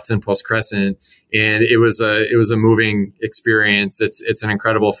at the Appleton Post-Crescent, and it was a moving experience. It's an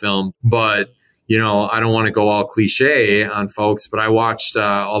incredible film, but I don't want to go all cliche on folks, but I watched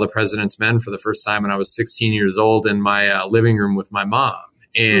All the President's Men for the first time when I was 16 years old in my living room with my mom.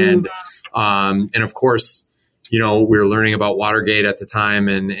 And of course, we were learning about Watergate at the time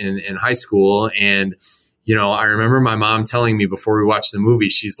in high school. And, I remember my mom telling me before we watched the movie,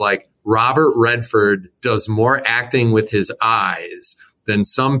 she's like, Robert Redford does more acting with his eyes than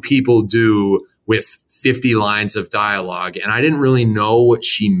some people do with 50 lines of dialogue. And I didn't really know what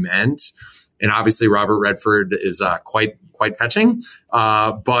she meant. And obviously, Robert Redford is quite fetching,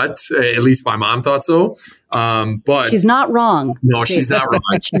 but at least my mom thought so. But she's not wrong. No, she's not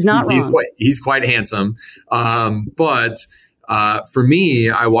wrong. She's not wrong. He's quite handsome. But for me,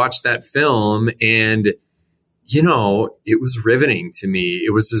 I watched that film, and it was riveting to me.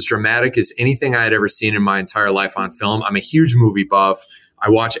 It was as dramatic as anything I had ever seen in my entire life on film. I'm a huge movie buff. I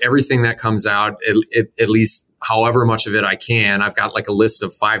watch everything that comes out, at least however much of it I can. I've got a list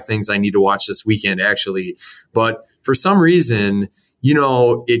of 5 things I need to watch this weekend, actually. But for some reason,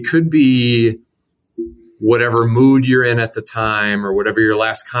 it could be whatever mood you're in at the time, or whatever your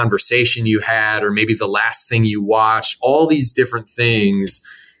last conversation you had, or maybe the last thing you watched. All these different things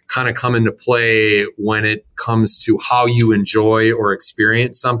kind of come into play when it comes to how you enjoy or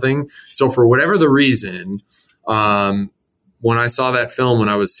experience something. So for whatever the reason, when I saw that film when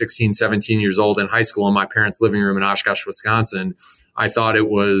I was 16, 17 years old in high school in my parents' living room in Oshkosh, Wisconsin, I thought it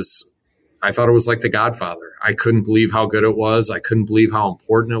was like The Godfather. I couldn't believe how good it was. I couldn't believe how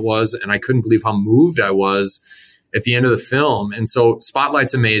important it was. And I couldn't believe how moved I was at the end of the film. And so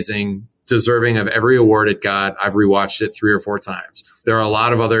Spotlight's amazing, deserving of every award it got. I've rewatched it 3 or 4 times. There are a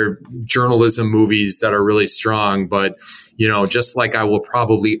lot of other journalism movies that are really strong, but, just like I will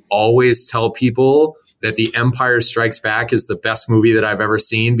probably always tell people that The Empire Strikes Back is the best movie that I've ever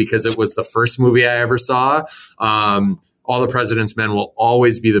seen because it was the first movie I ever saw. All the President's Men will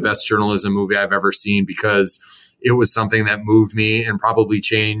always be the best journalism movie I've ever seen because it was something that moved me and probably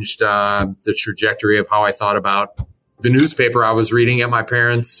changed the trajectory of how I thought about the newspaper I was reading at my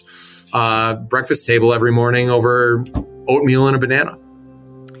parents' breakfast table every morning over oatmeal and a banana.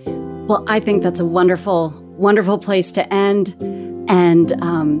 Well, I think that's a wonderful, wonderful place to end. And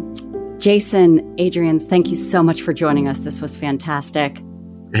Jason, Adrian, thank you so much for joining us. This was fantastic.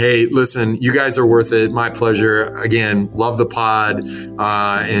 Hey, listen, you guys are worth it. My pleasure. Again, love the pod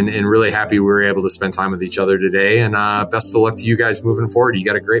and really happy we were able to spend time with each other today. And best of luck to you guys moving forward. You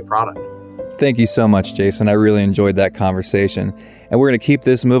got a great product. Thank you so much, Jason. I really enjoyed that conversation. And we're going to keep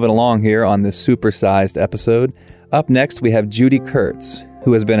this moving along here on this supersized episode. Up next, we have Judy Kurtz,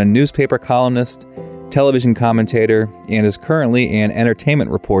 who has been a newspaper columnist, television commentator, and is currently an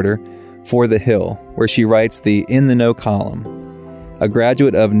entertainment reporter for The Hill, where she writes the In the Know column. A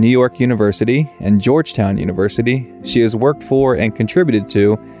graduate of New York University and Georgetown University, she has worked for and contributed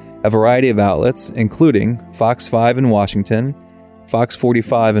to a variety of outlets, including Fox 5 in Washington, Fox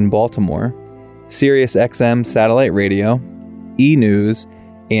 45 in Baltimore, Sirius XM Satellite Radio, E! News,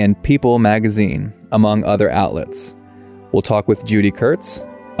 and People Magazine, among other outlets. We'll talk with Judy Kurtz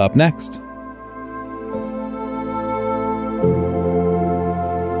up next.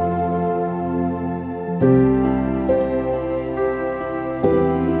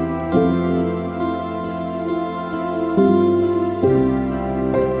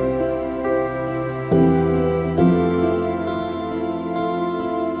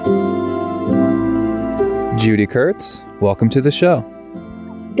 Judy Kurtz, welcome to the show.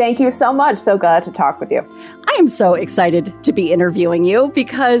 Thank you so much. So glad to talk with you. I am so excited to be interviewing you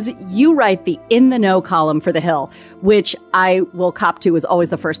because you write the In the Know column for The Hill, which I will cop to is always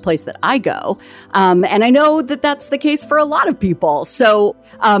the first place that I go. And I know that that's the case for a lot of people. So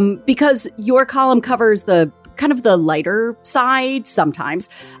because your column covers the kind of the lighter side sometimes,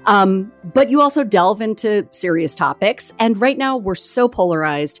 but you also delve into serious topics. And right now we're so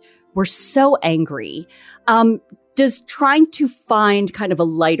polarized. We're so angry. Does trying to find kind of a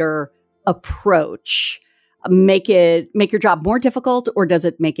lighter approach make your job more difficult, or does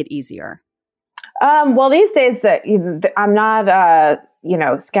it make it easier? Well, these days that I'm not,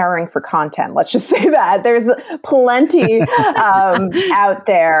 scouring for content. Let's just say that there's plenty out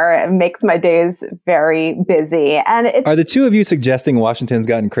there. It makes my days very busy. And are the two of you suggesting Washington's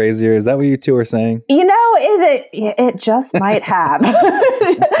gotten crazier? Is that what you two are saying? It just might have.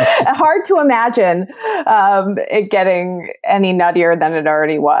 Hard to imagine it getting any nuttier than it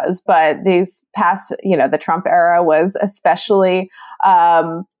already was. But these past, the Trump era was especially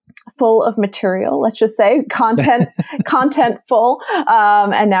full of material, let's just say, content full.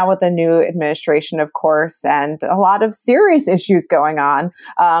 And now with the new administration, of course, and a lot of serious issues going on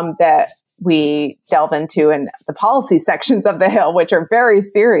that we delve into in the policy sections of The Hill, which are very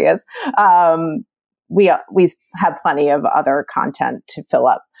serious. We have plenty of other content to fill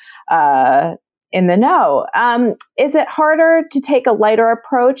up In the Know. Is it harder to take a lighter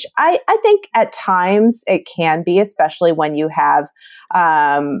approach? I think at times it can be, especially when you have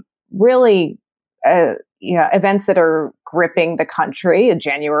really events that are gripping the country.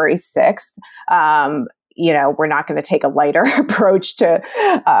 January 6th. We're not going to take a lighter approach to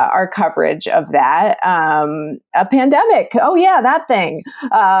our coverage of that. A pandemic. Oh yeah, that thing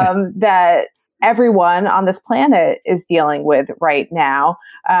that everyone on this planet is dealing with right now.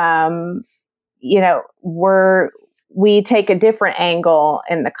 We take a different angle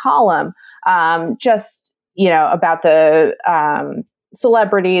in the column, about the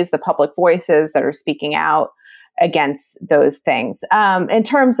celebrities, the public voices that are speaking out against those things. In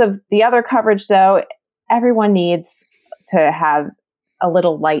terms of the other coverage, though, everyone needs to have a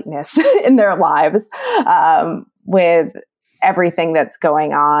little lightness in their lives with everything that's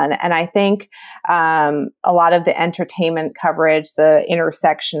going on. And I think a lot of the entertainment coverage, the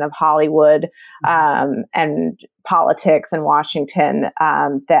intersection of Hollywood and politics in Washington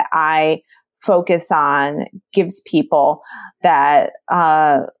that I focus on gives people that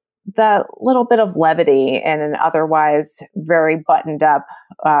little bit of levity in an otherwise very buttoned up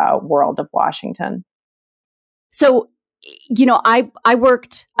world of Washington. So, I'm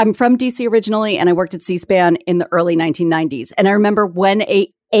from DC originally, and I worked at C-SPAN in the early 1990s. And I remember when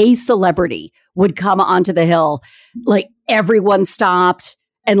a celebrity would come onto the Hill, like everyone stopped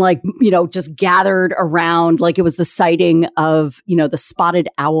and just gathered around like it was the sighting of, the spotted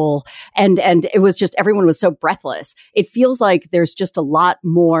owl. And it was just, everyone was so breathless. It feels like there's just there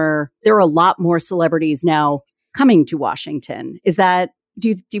are a lot more celebrities now coming to Washington.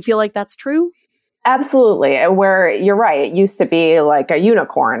 Do you feel like that's true? Absolutely. Where you're right. It used to be like a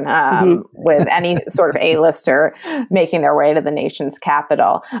unicorn with any sort of A-lister making their way to the nation's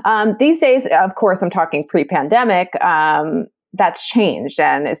capital. These days, of course, I'm talking pre-pandemic, that's changed.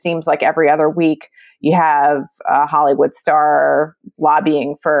 And it seems like every other week you have a Hollywood star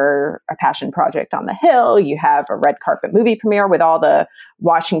lobbying for a passion project on the Hill. You have a red carpet movie premiere with all the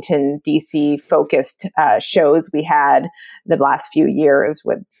Washington, D.C. focused shows we had the last few years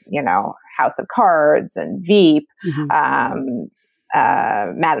with, House of Cards and Veep,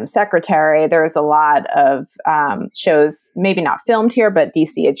 Madam Secretary. There's a lot of shows, maybe not filmed here, but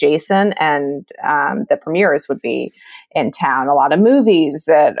DC adjacent, and the premieres would be in town. A lot of movies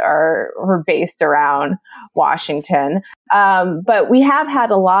that are based around Washington. But we have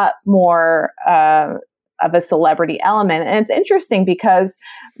had a lot more of a celebrity element. And it's interesting because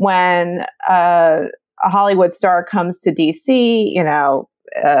when a Hollywood star comes to DC,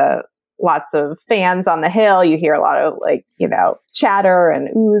 lots of fans on the Hill, you hear a lot of chatter and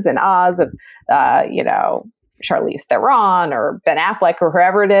oohs and ahs of, Charlize Theron or Ben Affleck or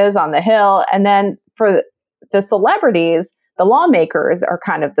whoever it is on the Hill. And then for the celebrities, the lawmakers are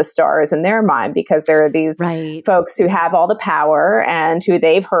kind of the stars in their mind because there are these folks who have all the power and who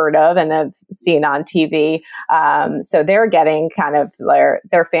they've heard of and have seen on TV. So they're getting kind of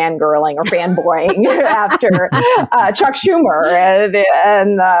their fangirling or fanboying after Chuck Schumer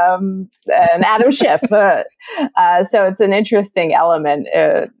and Adam Schiff. So it's an interesting element,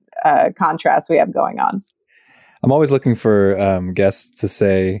 contrast we have going on. I'm always looking for guests to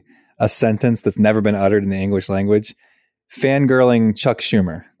say a sentence that's never been uttered in the English language. Fangirling Chuck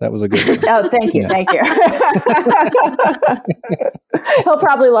Schumer. That was a good one. Oh, thank you. Thank you. He'll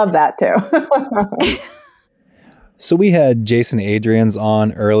probably love that too. So we had Jason Adrians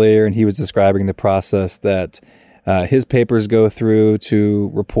on earlier, and he was describing the process that his papers go through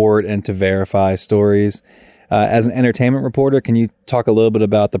to report and to verify stories. As an entertainment reporter, can you talk a little bit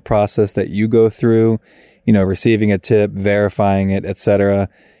about the process that you go through, receiving a tip, verifying it, et cetera,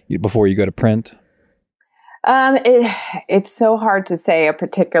 before you go to print? It's so hard to say a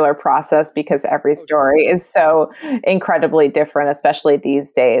particular process because every story is so incredibly different, especially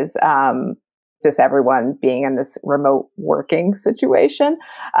these days. Just everyone being in this remote working situation.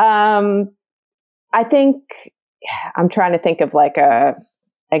 I think I'm trying to think of like a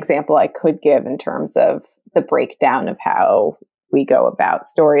example I could give in terms of the breakdown of how we go about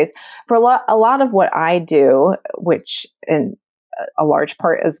stories. For a lot of what I do, which in a large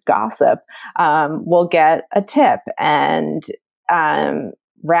part is gossip, we'll get a tip, and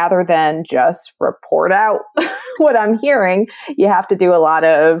rather than just report out what I'm hearing, you have to do a lot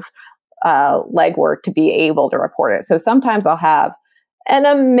of legwork to be able to report it. So sometimes I'll have an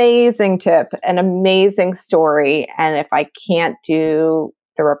amazing tip, an amazing story, and if I can't do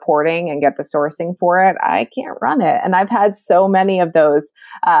the reporting and get the sourcing for it, I can't run it. And I've had so many of those.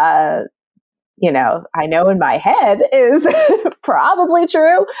 I know in my head is probably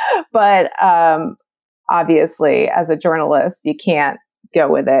true, but obviously as a journalist, you can't go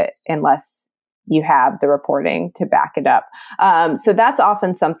with it unless you have the reporting to back it up. So that's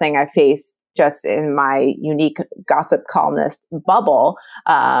often something I face just in my unique gossip columnist bubble,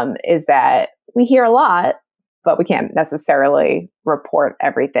 is that we hear a lot, but we can't necessarily report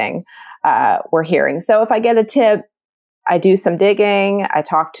everything we're hearing. So if I get a tip, I do some digging. I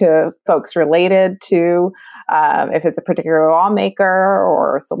talk to folks related to, if it's a particular lawmaker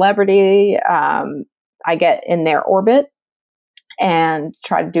or celebrity, I get in their orbit and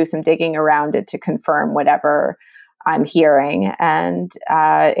try to do some digging around it to confirm whatever I'm hearing. And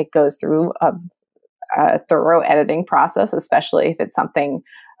it goes through a thorough editing process, especially if it's something,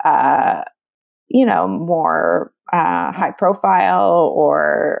 more high profile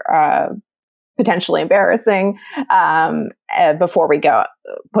or potentially embarrassing, before we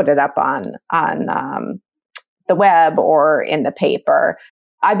put it up on the web or in the paper.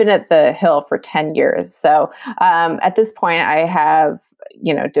 I've been at the Hill for 10 years. So at this point, I have,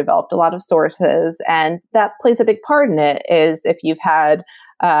 developed a lot of sources, and that plays a big part in it. Is if you've had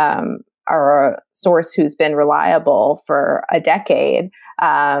a source who's been reliable for a decade,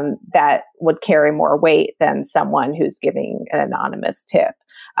 that would carry more weight than someone who's giving an anonymous tip.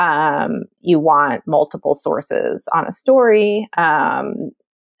 You want multiple sources on a story, and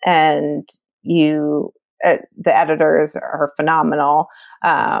the editors are phenomenal.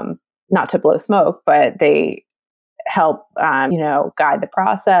 Not to blow smoke, but they help, guide the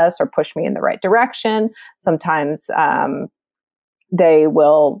process or push me in the right direction. Sometimes they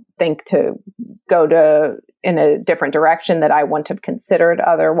will think to go to in a different direction that I wouldn't have considered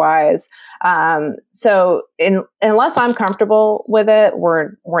otherwise. So unless I'm comfortable with it,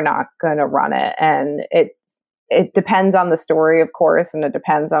 we're not going to run it. And it depends on the story, of course, and it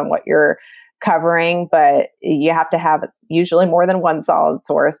depends on what you're covering, but you have to have usually more than one solid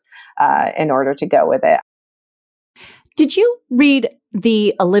source in order to go with it. Did you read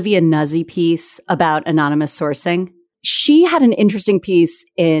the Olivia Nuzzi piece about anonymous sourcing? She had an interesting piece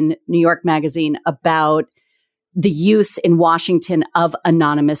in New York Magazine about the use in Washington of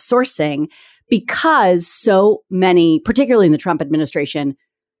anonymous sourcing because so many, particularly in the Trump administration,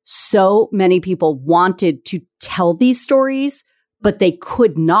 so many people wanted to tell these stories, but they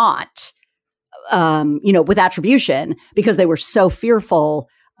could not, with attribution because they were so fearful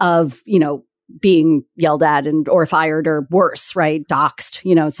of, being yelled at or fired or worse, right?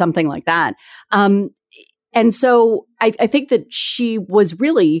 Doxed, something like that. And so I think that she was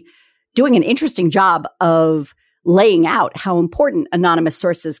really doing an interesting job of laying out how important anonymous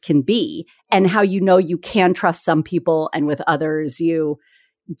sources can be and how you can trust some people and with others you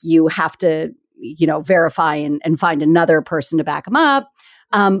have to verify and find another person to back them up.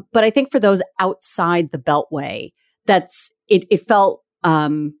 But I think for those outside the Beltway, it felt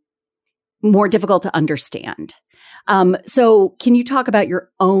more difficult to understand. So can you talk about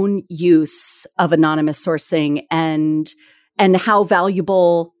your own use of anonymous sourcing and how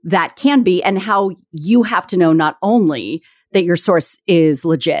valuable that can be and how you have to know not only that your source is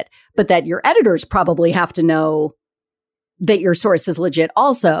legit, but that your editors probably have to know that your source is legit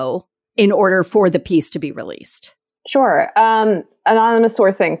also in order for the piece to be released? Sure. Anonymous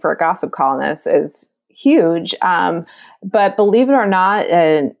sourcing for gossip columnists is huge. But believe it or not,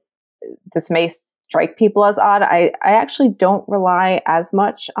 this may strike people as odd. I actually don't rely as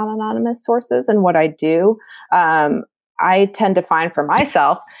much on anonymous sources in what I do. I tend to find for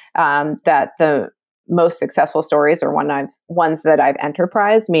myself that the most successful stories are ones that I've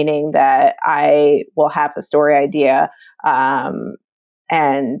enterprised, meaning that I will have a story idea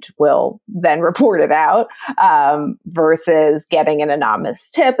and will then report it out versus getting an anonymous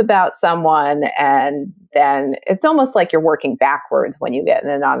tip about someone. And then it's almost like you're working backwards when you get an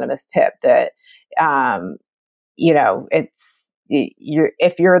anonymous tip that,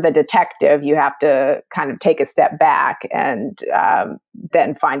 if you're the detective, you have to kind of take a step back and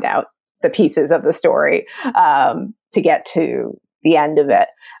then find out the pieces of the story to get to the end of it.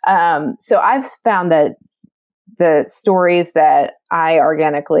 So I've found that the stories that I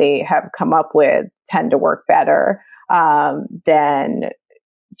organically have come up with tend to work better than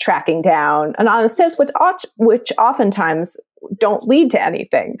tracking down anonymous tips, which oftentimes don't lead to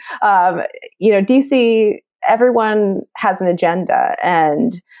anything. DC, everyone has an agenda,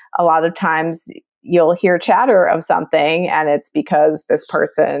 and a lot of times you'll hear chatter of something, and it's because this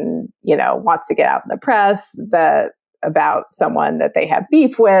person, wants to get out in the press about someone that they have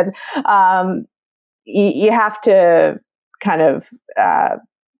beef with. You have to kind of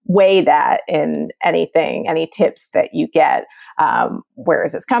weigh that in any tips that you get. Where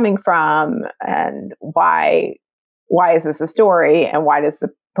is this coming from, and why is this a story, and why does the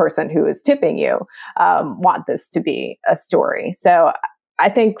person who is tipping you want this to be a story? So I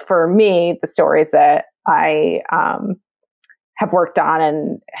think for me, the stories that I have worked on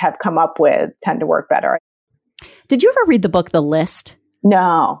and have come up with tend to work better. Did you ever read the book The List?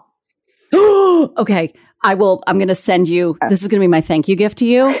 No. Okay. I'm going to send you, this is going to be my thank you gift to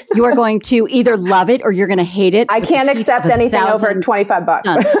you. You are going to either love it or you're going to hate it. I can't accept anything over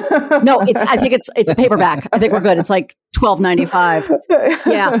 $25. No, I think it's a paperback. I think we're good. It's like $12.95.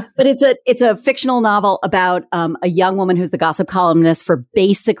 Yeah. But it's a fictional novel about a young woman who's the gossip columnist for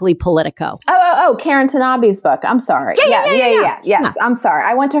basically Politico. Oh, Karen Tanabe's book. I'm sorry. Yeah. Yes. Yeah. I'm sorry.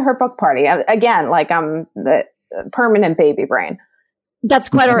 I went to her book party. Again, like I'm the permanent baby brain. That's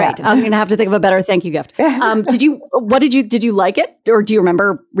quite all right. I'm going to have to think of a better thank you gift. Did you like it, or do you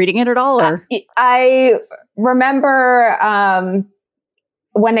remember reading it at all? Or I remember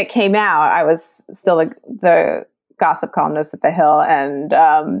when it came out, I was still the gossip columnist at The Hill, and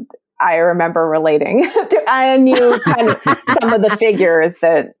I remember relating. I knew kind of some of the figures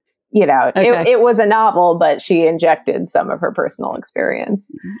that, okay. It was a novel, but she injected some of her personal experience.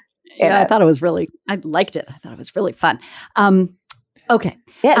 Yeah, I liked it. I thought it was really fun. Okay.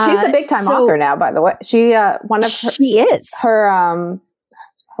 Yeah, she's a big time author now, by the way. She is.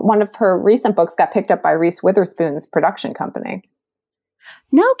 One of her recent books got picked up by Reese Witherspoon's production company.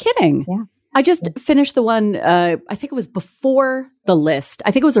 No kidding. Yeah. I just finished the one, I think it was before The List.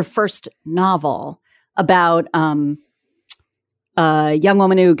 I think it was her first novel about a young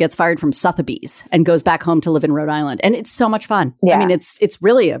woman who gets fired from Sotheby's and goes back home to live in Rhode Island. And it's so much fun. Yeah. I mean, it's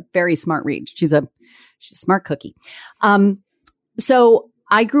really a very smart read. She's She's a smart cookie. So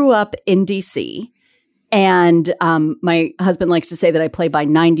I grew up in DC, and my husband likes to say that I play by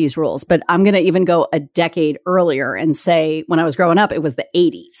 90s rules, but I'm going to even go a decade earlier and say when I was growing up, it was the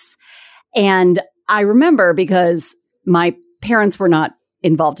 80s. And I remember because my parents were not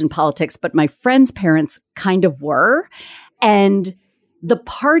involved in politics, but my friends' parents kind of were. And the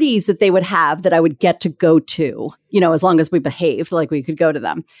parties that they would have that I would get to go to, as long as we behaved, like we could go to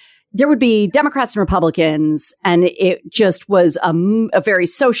them, there would be Democrats and Republicans. And it just was a very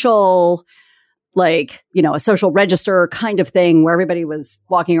social, a social register kind of thing where everybody was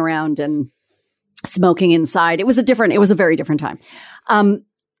walking around and smoking inside. It was a very different time.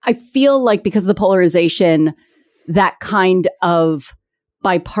 I feel like because of the polarization, that kind of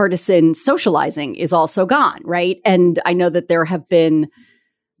bipartisan socializing is also gone, right? And I know that there have been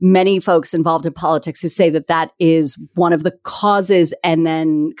many folks involved in politics who say that that is one of the causes, and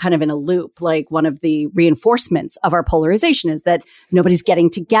then kind of in a loop, like one of the reinforcements of our polarization is that nobody's getting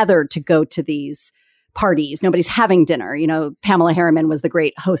together to go to these parties. Nobody's having dinner. Pamela Harriman was the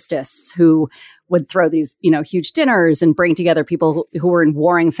great hostess who would throw these, huge dinners and bring together people who were in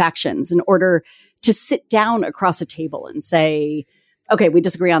warring factions in order to sit down across a table and say, okay, we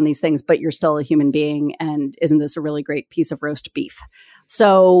disagree on these things, but you're still a human being. And isn't this a really great piece of roast beef?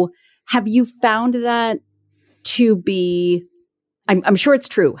 So have you found that to be, I'm sure it's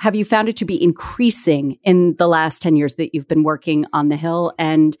true. Have you found it to be increasing in the last 10 years that you've been working on the Hill?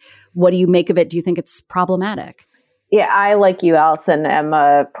 And what do you make of it? Do you think it's problematic? Yeah, I, like you, Allison, am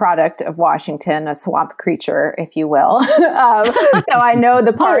a product of Washington, a swamp creature, if you will. So I know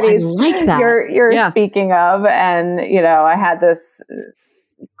the parties you're speaking of. And, I had this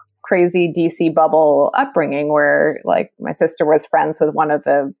crazy DC bubble upbringing where, my sister was friends with one of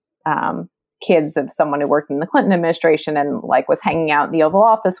the kids of someone who worked in the Clinton administration and, was hanging out in the Oval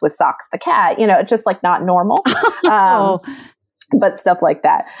Office with Socks the cat, just, not normal. But stuff like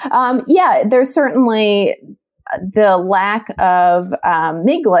that. There's certainly the lack of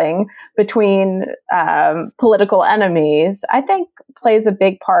mingling between political enemies, I think, plays a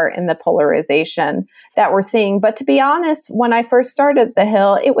big part in the polarization that we're seeing. But to be honest, when I first started the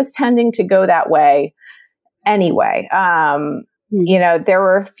Hill, it was tending to go that way anyway. There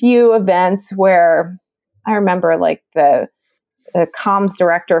were a few events where I remember the comms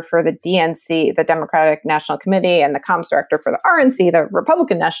director for the DNC, the Democratic National Committee, and the comms director for the RNC, the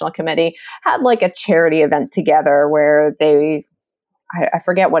Republican National Committee, had a charity event together where I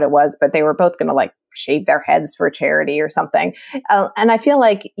forget what it was, but they were both going to shave their heads for charity or something. And I feel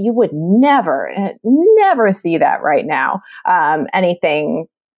like you would never see that right now, anything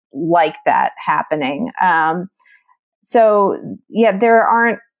like that happening. There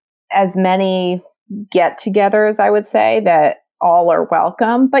aren't as many get-togethers, I would say, that all are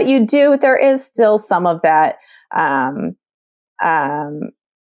welcome, but there is still some of that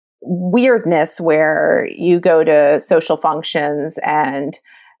weirdness where you go to social functions and,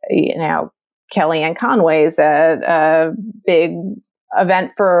 Kellyanne Conway's a big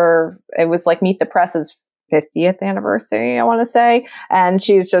event it was Meet the Press's 50th anniversary, I want to say. And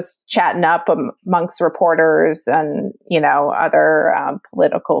she's just chatting up amongst reporters and, other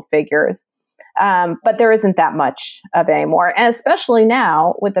political figures. But there isn't that much of it anymore. And especially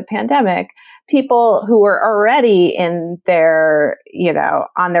now with the pandemic, people who are already in their,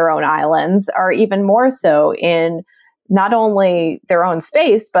 on their own islands are even more so in not only their own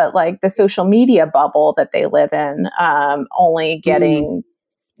space, but the social media bubble that they live in, only getting,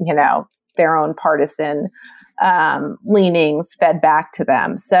 their own partisan leanings fed back to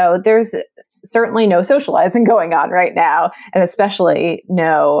them. So there's certainly no socializing going on right now, and especially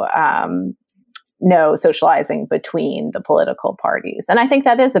no socializing between the political parties. And I think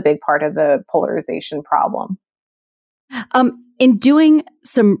that is a big part of the polarization problem. In doing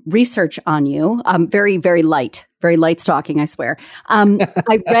some research on you, very, very light stalking, I swear.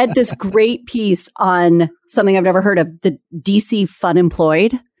 I read this great piece on something I've never heard of, the DC Fun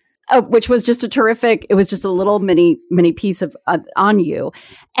Employed, which was just it was just a little mini piece of on you.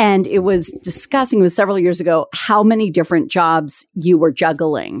 And it was discussing, it was several years ago, how many different jobs you were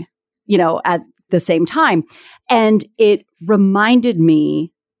juggling, at the same time. And it reminded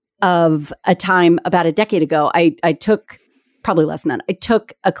me of a time about a decade ago. I took, probably less than that, I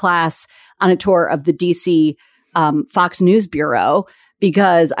took a class on a tour of the DC Fox News Bureau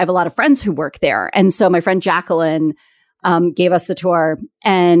because I have a lot of friends who work there. And so my friend Jacqueline gave us the tour.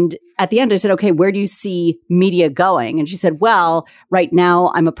 And at the end, I said, okay, where do you see media going? And she said, well, right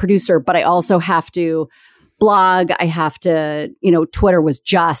now I'm a producer, but I also have to blog. I have to, Twitter was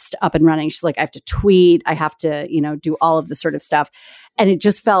just up and running. She's like, I have to tweet. I have to, do all of this sort of stuff. And it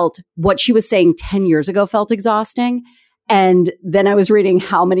just felt, what she was saying 10 years ago felt exhausting. And then I was reading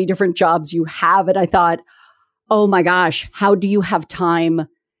how many different jobs you have. And I thought, oh my gosh, how do you have time?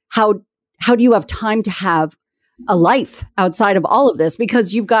 How do you have time to have a life outside of all of this?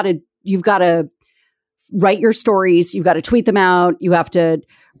 Because you've got to write your stories. You've got to tweet them out. You have to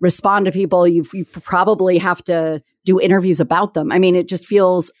respond to people. You probably have to do interviews about them. I mean, it just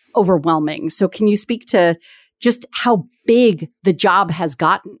feels overwhelming. So can you speak to just how big the job has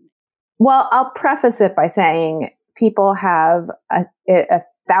gotten? Well, I'll preface it by saying people have a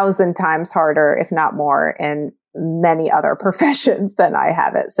 1,000 times harder, if not more, in many other professions than I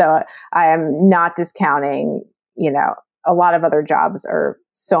have it. So I am not discounting, a lot of other jobs are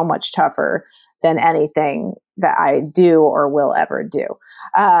so much tougher than anything that I do or will ever do.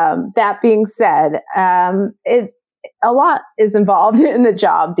 That being said, a lot is involved in the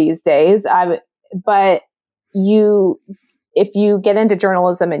job these days. But if you get into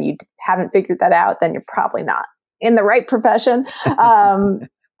journalism and you haven't figured that out, then you're probably not in the right profession.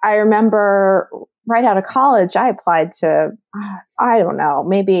 I remember right out of college, I applied to, I don't know,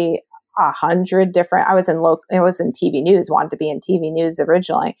 maybe 100 different, it was in TV news, wanted to be in TV news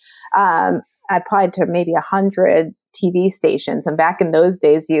originally. I applied to maybe 100 TV stations. And back in those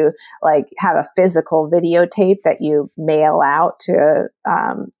days, you have a physical videotape that you mail out to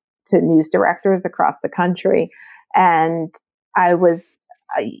news directors across the country. And I was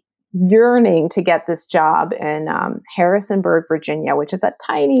yearning to get this job in Harrisonburg, Virginia, which is a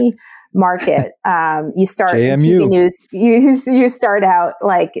tiny market. You start in TV news, you start out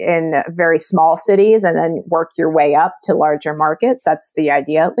in very small cities and then work your way up to larger markets. That's the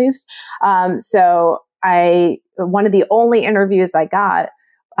idea, at least. So one of the only interviews I got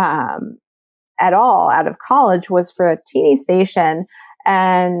at all out of college was for a TV station,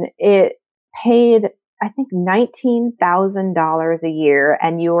 and it paid, I think, $19,000 a year,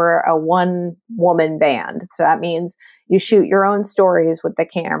 and you were a one-woman band. So that means you shoot your own stories with the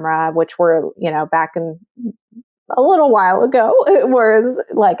camera, which were, back in a little while ago, it was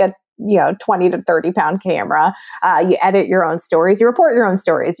like a 20 to 30 pound camera. You edit your own stories, you report your own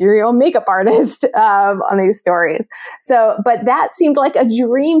stories, you're your own makeup artist on these stories. So, but that seemed like a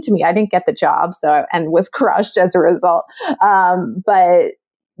dream to me. I didn't get the job, and was crushed as a result. But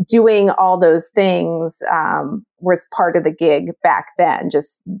doing all those things was part of the gig back then,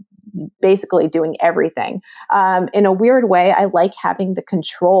 just basically doing everything. In a weird way, I like having the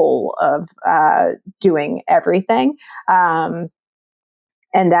control of doing everything.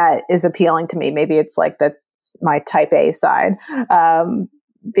 And that is appealing to me. Maybe it's like my type A side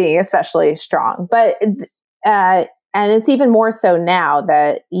being especially strong. But and it's even more so now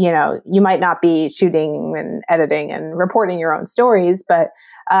that, you might not be shooting and editing and reporting your own stories, but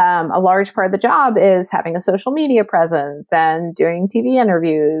a large part of the job is having a social media presence and doing TV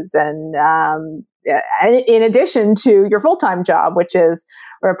interviews, and in addition to your full-time job, which is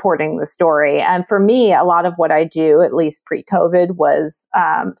reporting the story. And for me, a lot of what I do, at least pre-COVID, was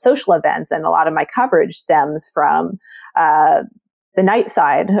social events, and a lot of my coverage stems from the night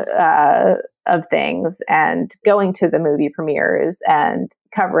side of things, and going to the movie premieres and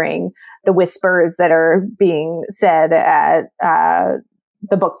covering the whispers that are being said at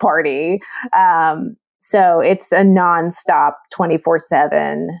the book party. So it's a nonstop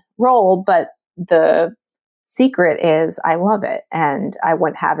 24/7 role, but the secret is I love it, and I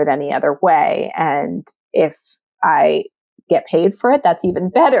wouldn't have it any other way. And if I get paid for it, that's even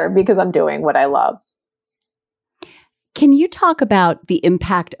better, because I'm doing what I love. Can you talk about the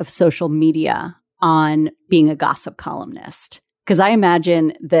impact of social media on being a gossip columnist? Because I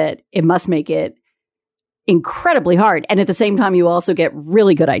imagine that it must make it incredibly hard. And at the same time, you also get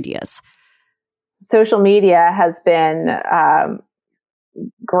really good ideas. Social media has been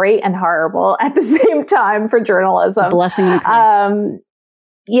great and horrible at the same time for journalism. Blessing and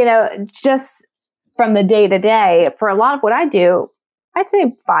curse. Just from the day to day, for a lot of what I do, I'd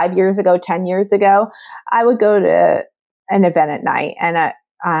say 5 years ago, 10 years ago, I would go to an event at night, and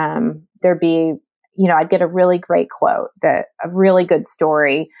there'd be, I'd get a really great quote, a really good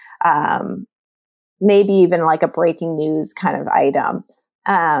story, maybe even like a breaking news kind of item.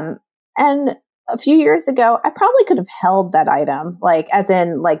 And a few years ago, I probably could have held that item,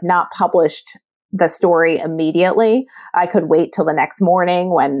 not published the story immediately. I could wait till the next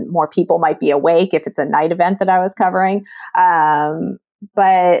morning when more people might be awake, if it's a night event that I was covering.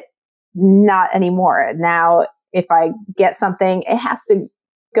 But not anymore. Now, if I get something, it has to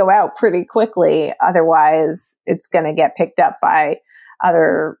go out pretty quickly. Otherwise, it's going to get picked up by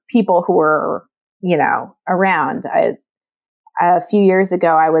other people who are, around. A few years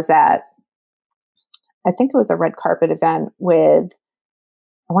ago, I was at, I think it was a red carpet event with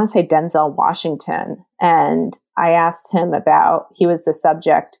want to say Denzel Washington. And I asked him about, he was the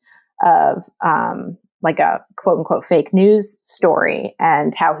subject of like a quote unquote fake news story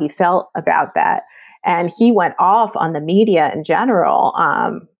and how he felt about that. And he went off on the media in general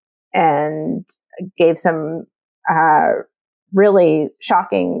and gave some really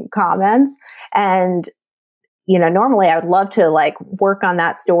shocking comments. And, you know, normally I would love to like work on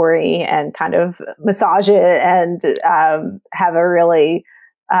that story and kind of massage it and have a really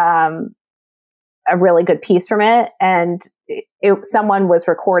good piece from it. And someone was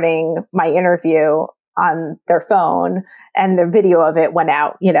recording my interview on their phone and the video of it went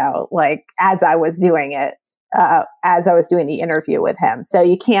out, you know, like as I was doing it, as I was doing the interview with him. So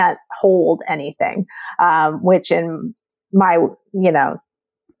you can't hold anything, which in my, you know,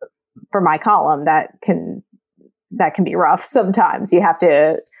 for my column, that can be rough sometimes. You have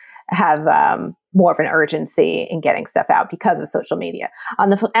to have more of an urgency in getting stuff out because of social media.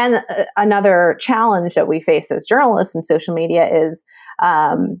 And another challenge that we face as journalists in social media is,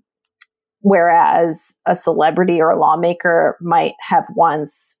 whereas a celebrity or a lawmaker might have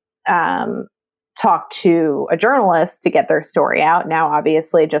once talked to a journalist to get their story out, now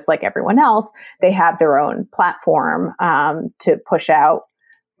obviously, just like everyone else, they have their own platform to push out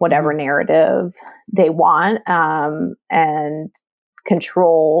whatever narrative they want and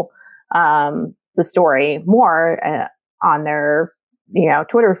control the story more on their, you know,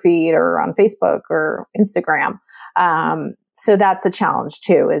 Twitter feed or on Facebook or Instagram. So that's a challenge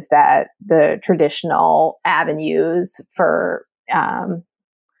too, is that the traditional avenues for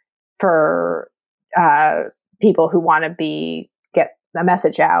people who want to get the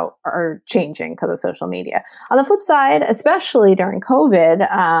message out are changing because of social media. On the flip side, especially during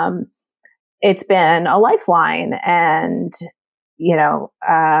COVID, it's been a lifeline, and you know,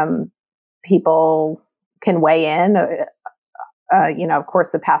 people can weigh in. You know, of course,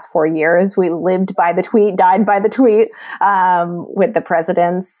 the past 4 years, we lived by the tweet, died by the tweet, with the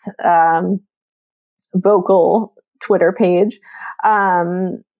president's vocal Twitter page.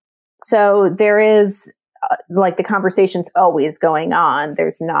 So there is like the conversation's always going on.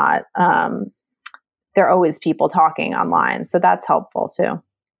 There's not, there are always people talking online. So that's helpful too.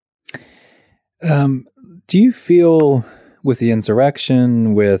 Do you feel with the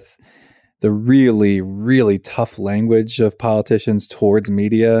insurrection, with the really, really tough language of politicians towards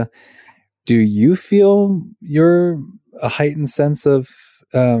media, do you feel a heightened sense of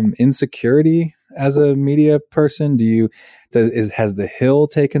insecurity as a media person? Has the Hill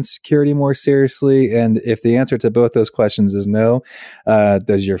taken security more seriously? And if the answer to both those questions is no,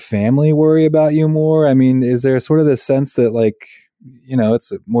 does your family worry about you more? I mean, is there sort of this sense that, like, you know,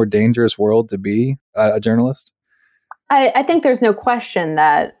 it's a more dangerous world to be a journalist? I think there's no question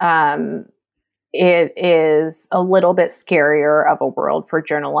that it is a little bit scarier of a world for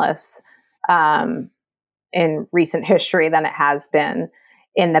journalists in recent history than it has been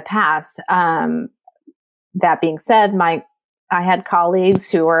in the past. That being said, I had colleagues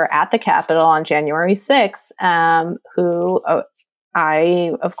who were at the Capitol on January 6th, who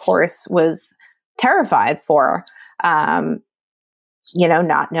I, of course, was terrified for, you know,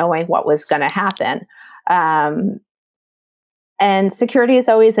 not knowing what was going to happen. And security is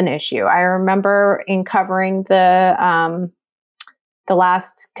always an issue. I remember in covering the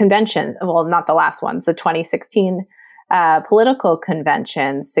last convention, well, not the last ones, the 2016 political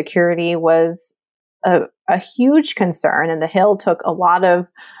convention, security was a huge concern, and the Hill took a lot of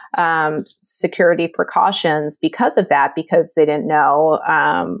security precautions because of that, because they didn't know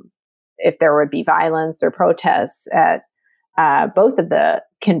if there would be violence or protests at both of the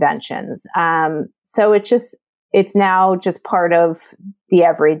conventions. So it's now just part of the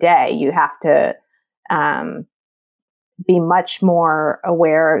everyday. You have to be much more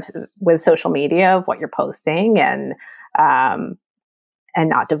aware with social media of what you're posting and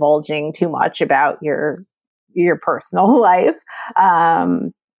not divulging too much about your personal life.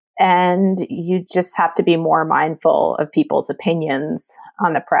 And you just have to be more mindful of people's opinions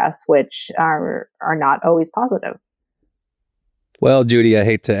on the press, which are not always positive. Well, Judy, I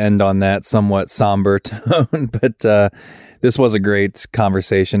hate to end on that somewhat somber tone, but this was a great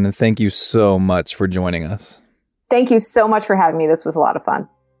conversation, and thank you so much for joining us. Thank you so much for having me. This was a lot of fun.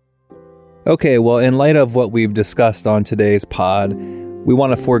 Okay, well, in light of what we've discussed on today's pod, we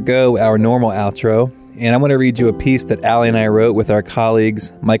want to forego our normal outro, and I'm going to read you a piece that Allie and I wrote with our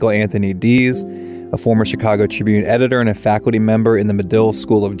colleagues Michael Anthony Dees, a former Chicago Tribune editor and a faculty member in the Medill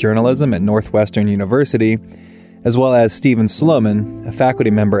School of Journalism at Northwestern University, as well as Stephen Sloman, a faculty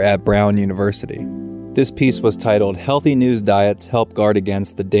member at Brown University. This piece was titled "Healthy News Diets Help Guard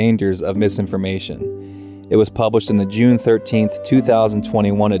Against the Dangers of Misinformation," It was published in the June 13th,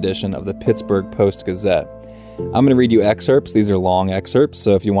 2021 edition of the Pittsburgh Post-Gazette. I'm going to read you excerpts. These are long excerpts,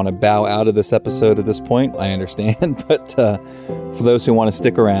 so if you want to bow out of this episode at this point, I understand. But for those who want to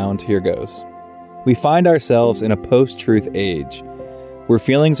stick around, here goes. We find ourselves in a post-truth age, where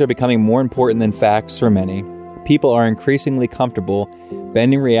feelings are becoming more important than facts for many. People are increasingly comfortable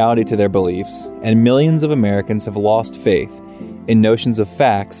bending reality to their beliefs, and millions of Americans have lost faith in notions of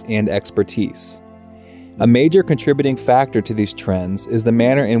facts and expertise. A major contributing factor to these trends is the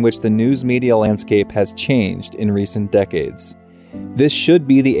manner in which the news media landscape has changed in recent decades. This should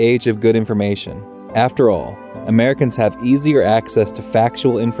be the age of good information. After all, Americans have easier access to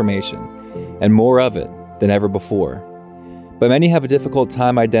factual information, and more of it than ever before. But many have a difficult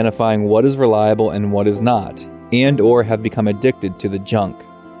time identifying what is reliable and what is not, and or have become addicted to the junk.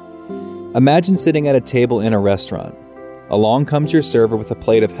 Imagine sitting at a table in a restaurant. Along comes your server with a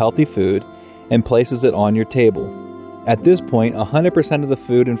plate of healthy food and places it on your table. At this point, 100% of the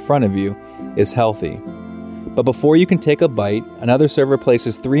food in front of you is healthy. But before you can take a bite, another server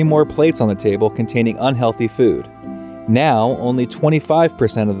places 3 more plates on the table containing unhealthy food. Now, only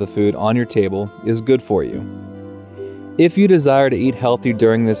 25% of the food on your table is good for you. If you desire to eat healthy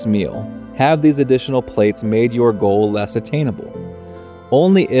during this meal, have these additional plates made your goal less attainable.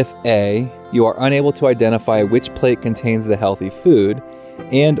 Only if A, you are unable to identify which plate contains the healthy food,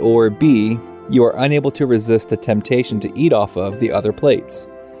 and or B, you are unable to resist the temptation to eat off of the other plates.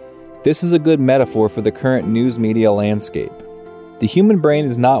 This is a good metaphor for the current news media landscape. The human brain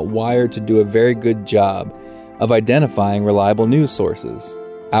is not wired to do a very good job of identifying reliable news sources.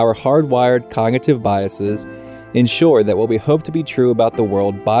 Our hardwired cognitive biases ensure that what we hope to be true about the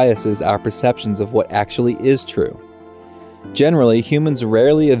world biases our perceptions of what actually is true. Generally, humans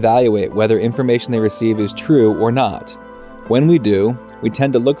rarely evaluate whether information they receive is true or not. When we do, we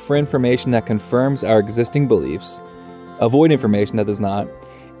tend to look for information that confirms our existing beliefs, avoid information that does not,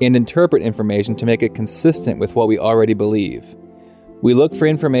 and interpret information to make it consistent with what we already believe. We look for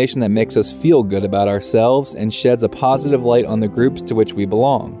information that makes us feel good about ourselves and sheds a positive light on the groups to which we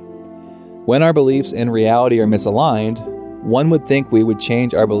belong. When our beliefs and reality are misaligned, one would think we would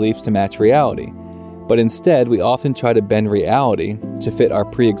change our beliefs to match reality, but instead we often try to bend reality to fit our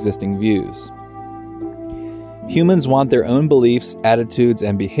pre-existing views. Humans want their own beliefs, attitudes,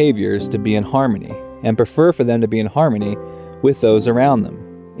 and behaviors to be in harmony, and prefer for them to be in harmony with those around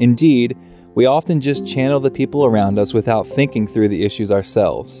them. Indeed, we often just channel the people around us without thinking through the issues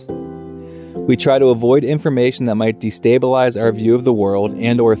ourselves. We try to avoid information that might destabilize our view of the world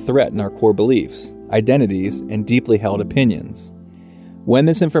and or threaten our core beliefs, identities, and deeply held opinions. When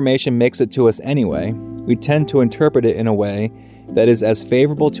this information makes it to us anyway, we tend to interpret it in a way that is as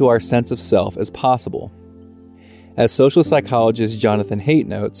favorable to our sense of self as possible. As social psychologist Jonathan Haidt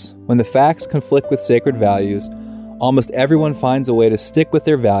notes, when the facts conflict with sacred values, almost everyone finds a way to stick with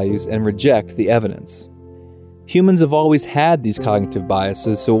their values and reject the evidence. Humans have always had these cognitive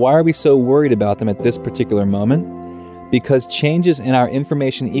biases, so why are we so worried about them at this particular moment? Because changes in our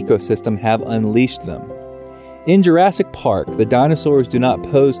information ecosystem have unleashed them. In Jurassic Park, the dinosaurs do not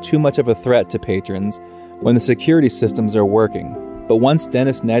pose too much of a threat to patrons when the security systems are working, but once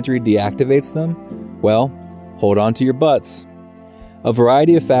Dennis Nedry deactivates them, well, hold on to your butts. A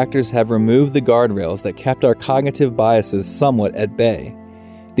variety of factors have removed the guardrails that kept our cognitive biases somewhat at bay.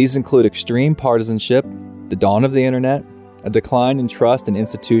 These include extreme partisanship, the dawn of the internet, a decline in trust in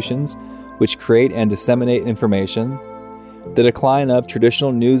institutions which create and disseminate information, the decline of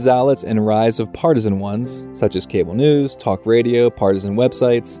traditional news outlets and rise of partisan ones, such as cable news, talk radio, partisan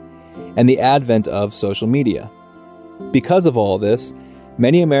websites, and the advent of social media. Because of all this,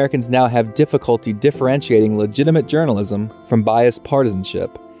 many Americans now have difficulty differentiating legitimate journalism from biased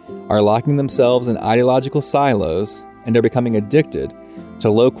partisanship, are locking themselves in ideological silos, and are becoming addicted to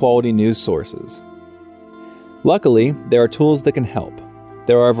low-quality news sources. Luckily, there are tools that can help.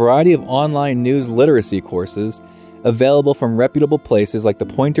 There are a variety of online news literacy courses available from reputable places like the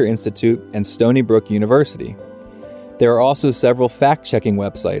Poynter Institute and Stony Brook University. There are also several fact-checking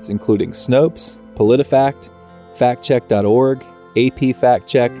websites, including Snopes, PolitiFact, FactCheck.org, AP Fact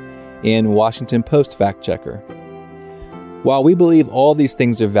Check, and Washington Post Fact Checker. While we believe all these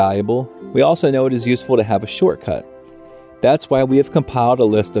things are valuable, we also know it is useful to have a shortcut. That's why we have compiled a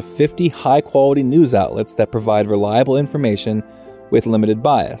list of 50 high-quality news outlets that provide reliable information with limited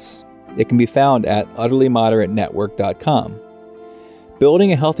bias. It can be found at utterlymoderatenetwork.com.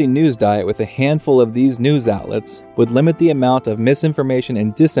 Building a healthy news diet with a handful of these news outlets would limit the amount of misinformation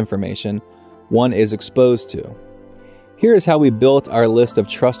and disinformation one is exposed to. Here is how we built our list of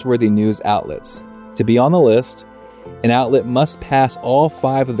trustworthy news outlets. To be on the list, An outlet must pass all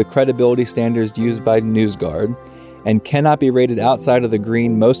 5 of the credibility standards used by NewsGuard and cannot be rated outside of the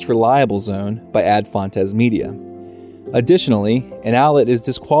green most reliable zone by Ad Fontes Media. Additionally, an outlet is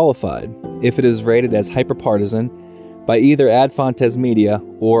disqualified if it is rated as hyperpartisan by either Ad Fontes Media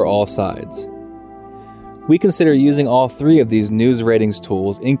or All Sides. We consider using all 3 of these news ratings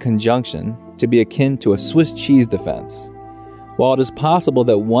tools in conjunction to be akin to a Swiss cheese defense. While it is possible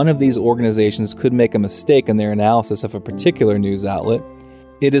that one of these organizations could make a mistake in their analysis of a particular news outlet,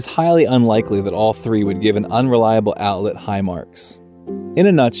 it is highly unlikely that all 3 would give an unreliable outlet high marks. In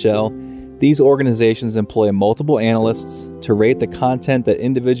a nutshell, these organizations employ multiple analysts to rate the content that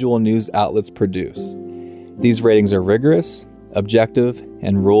individual news outlets produce. These ratings are rigorous, objective,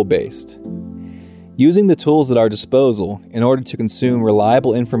 and rule-based. Using the tools at our disposal in order to consume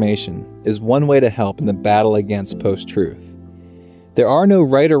reliable information is one way to help in the battle against post-truth. There are no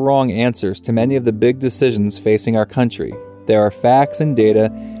right or wrong answers to many of the big decisions facing our country. There are facts and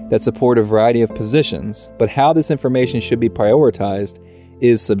data that support a variety of positions, but how this information should be prioritized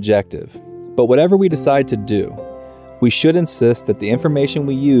is subjective. But whatever we decide to do, we should insist that the information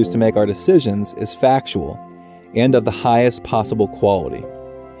we use to make our decisions is factual and of the highest possible quality.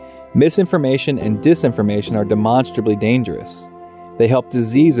 Misinformation and disinformation are demonstrably dangerous. They help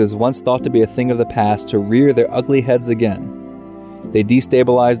diseases once thought to be a thing of the past to rear their ugly heads again. They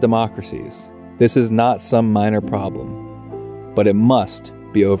destabilize democracies. This is not some minor problem, but it must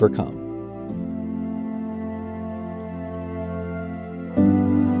be overcome.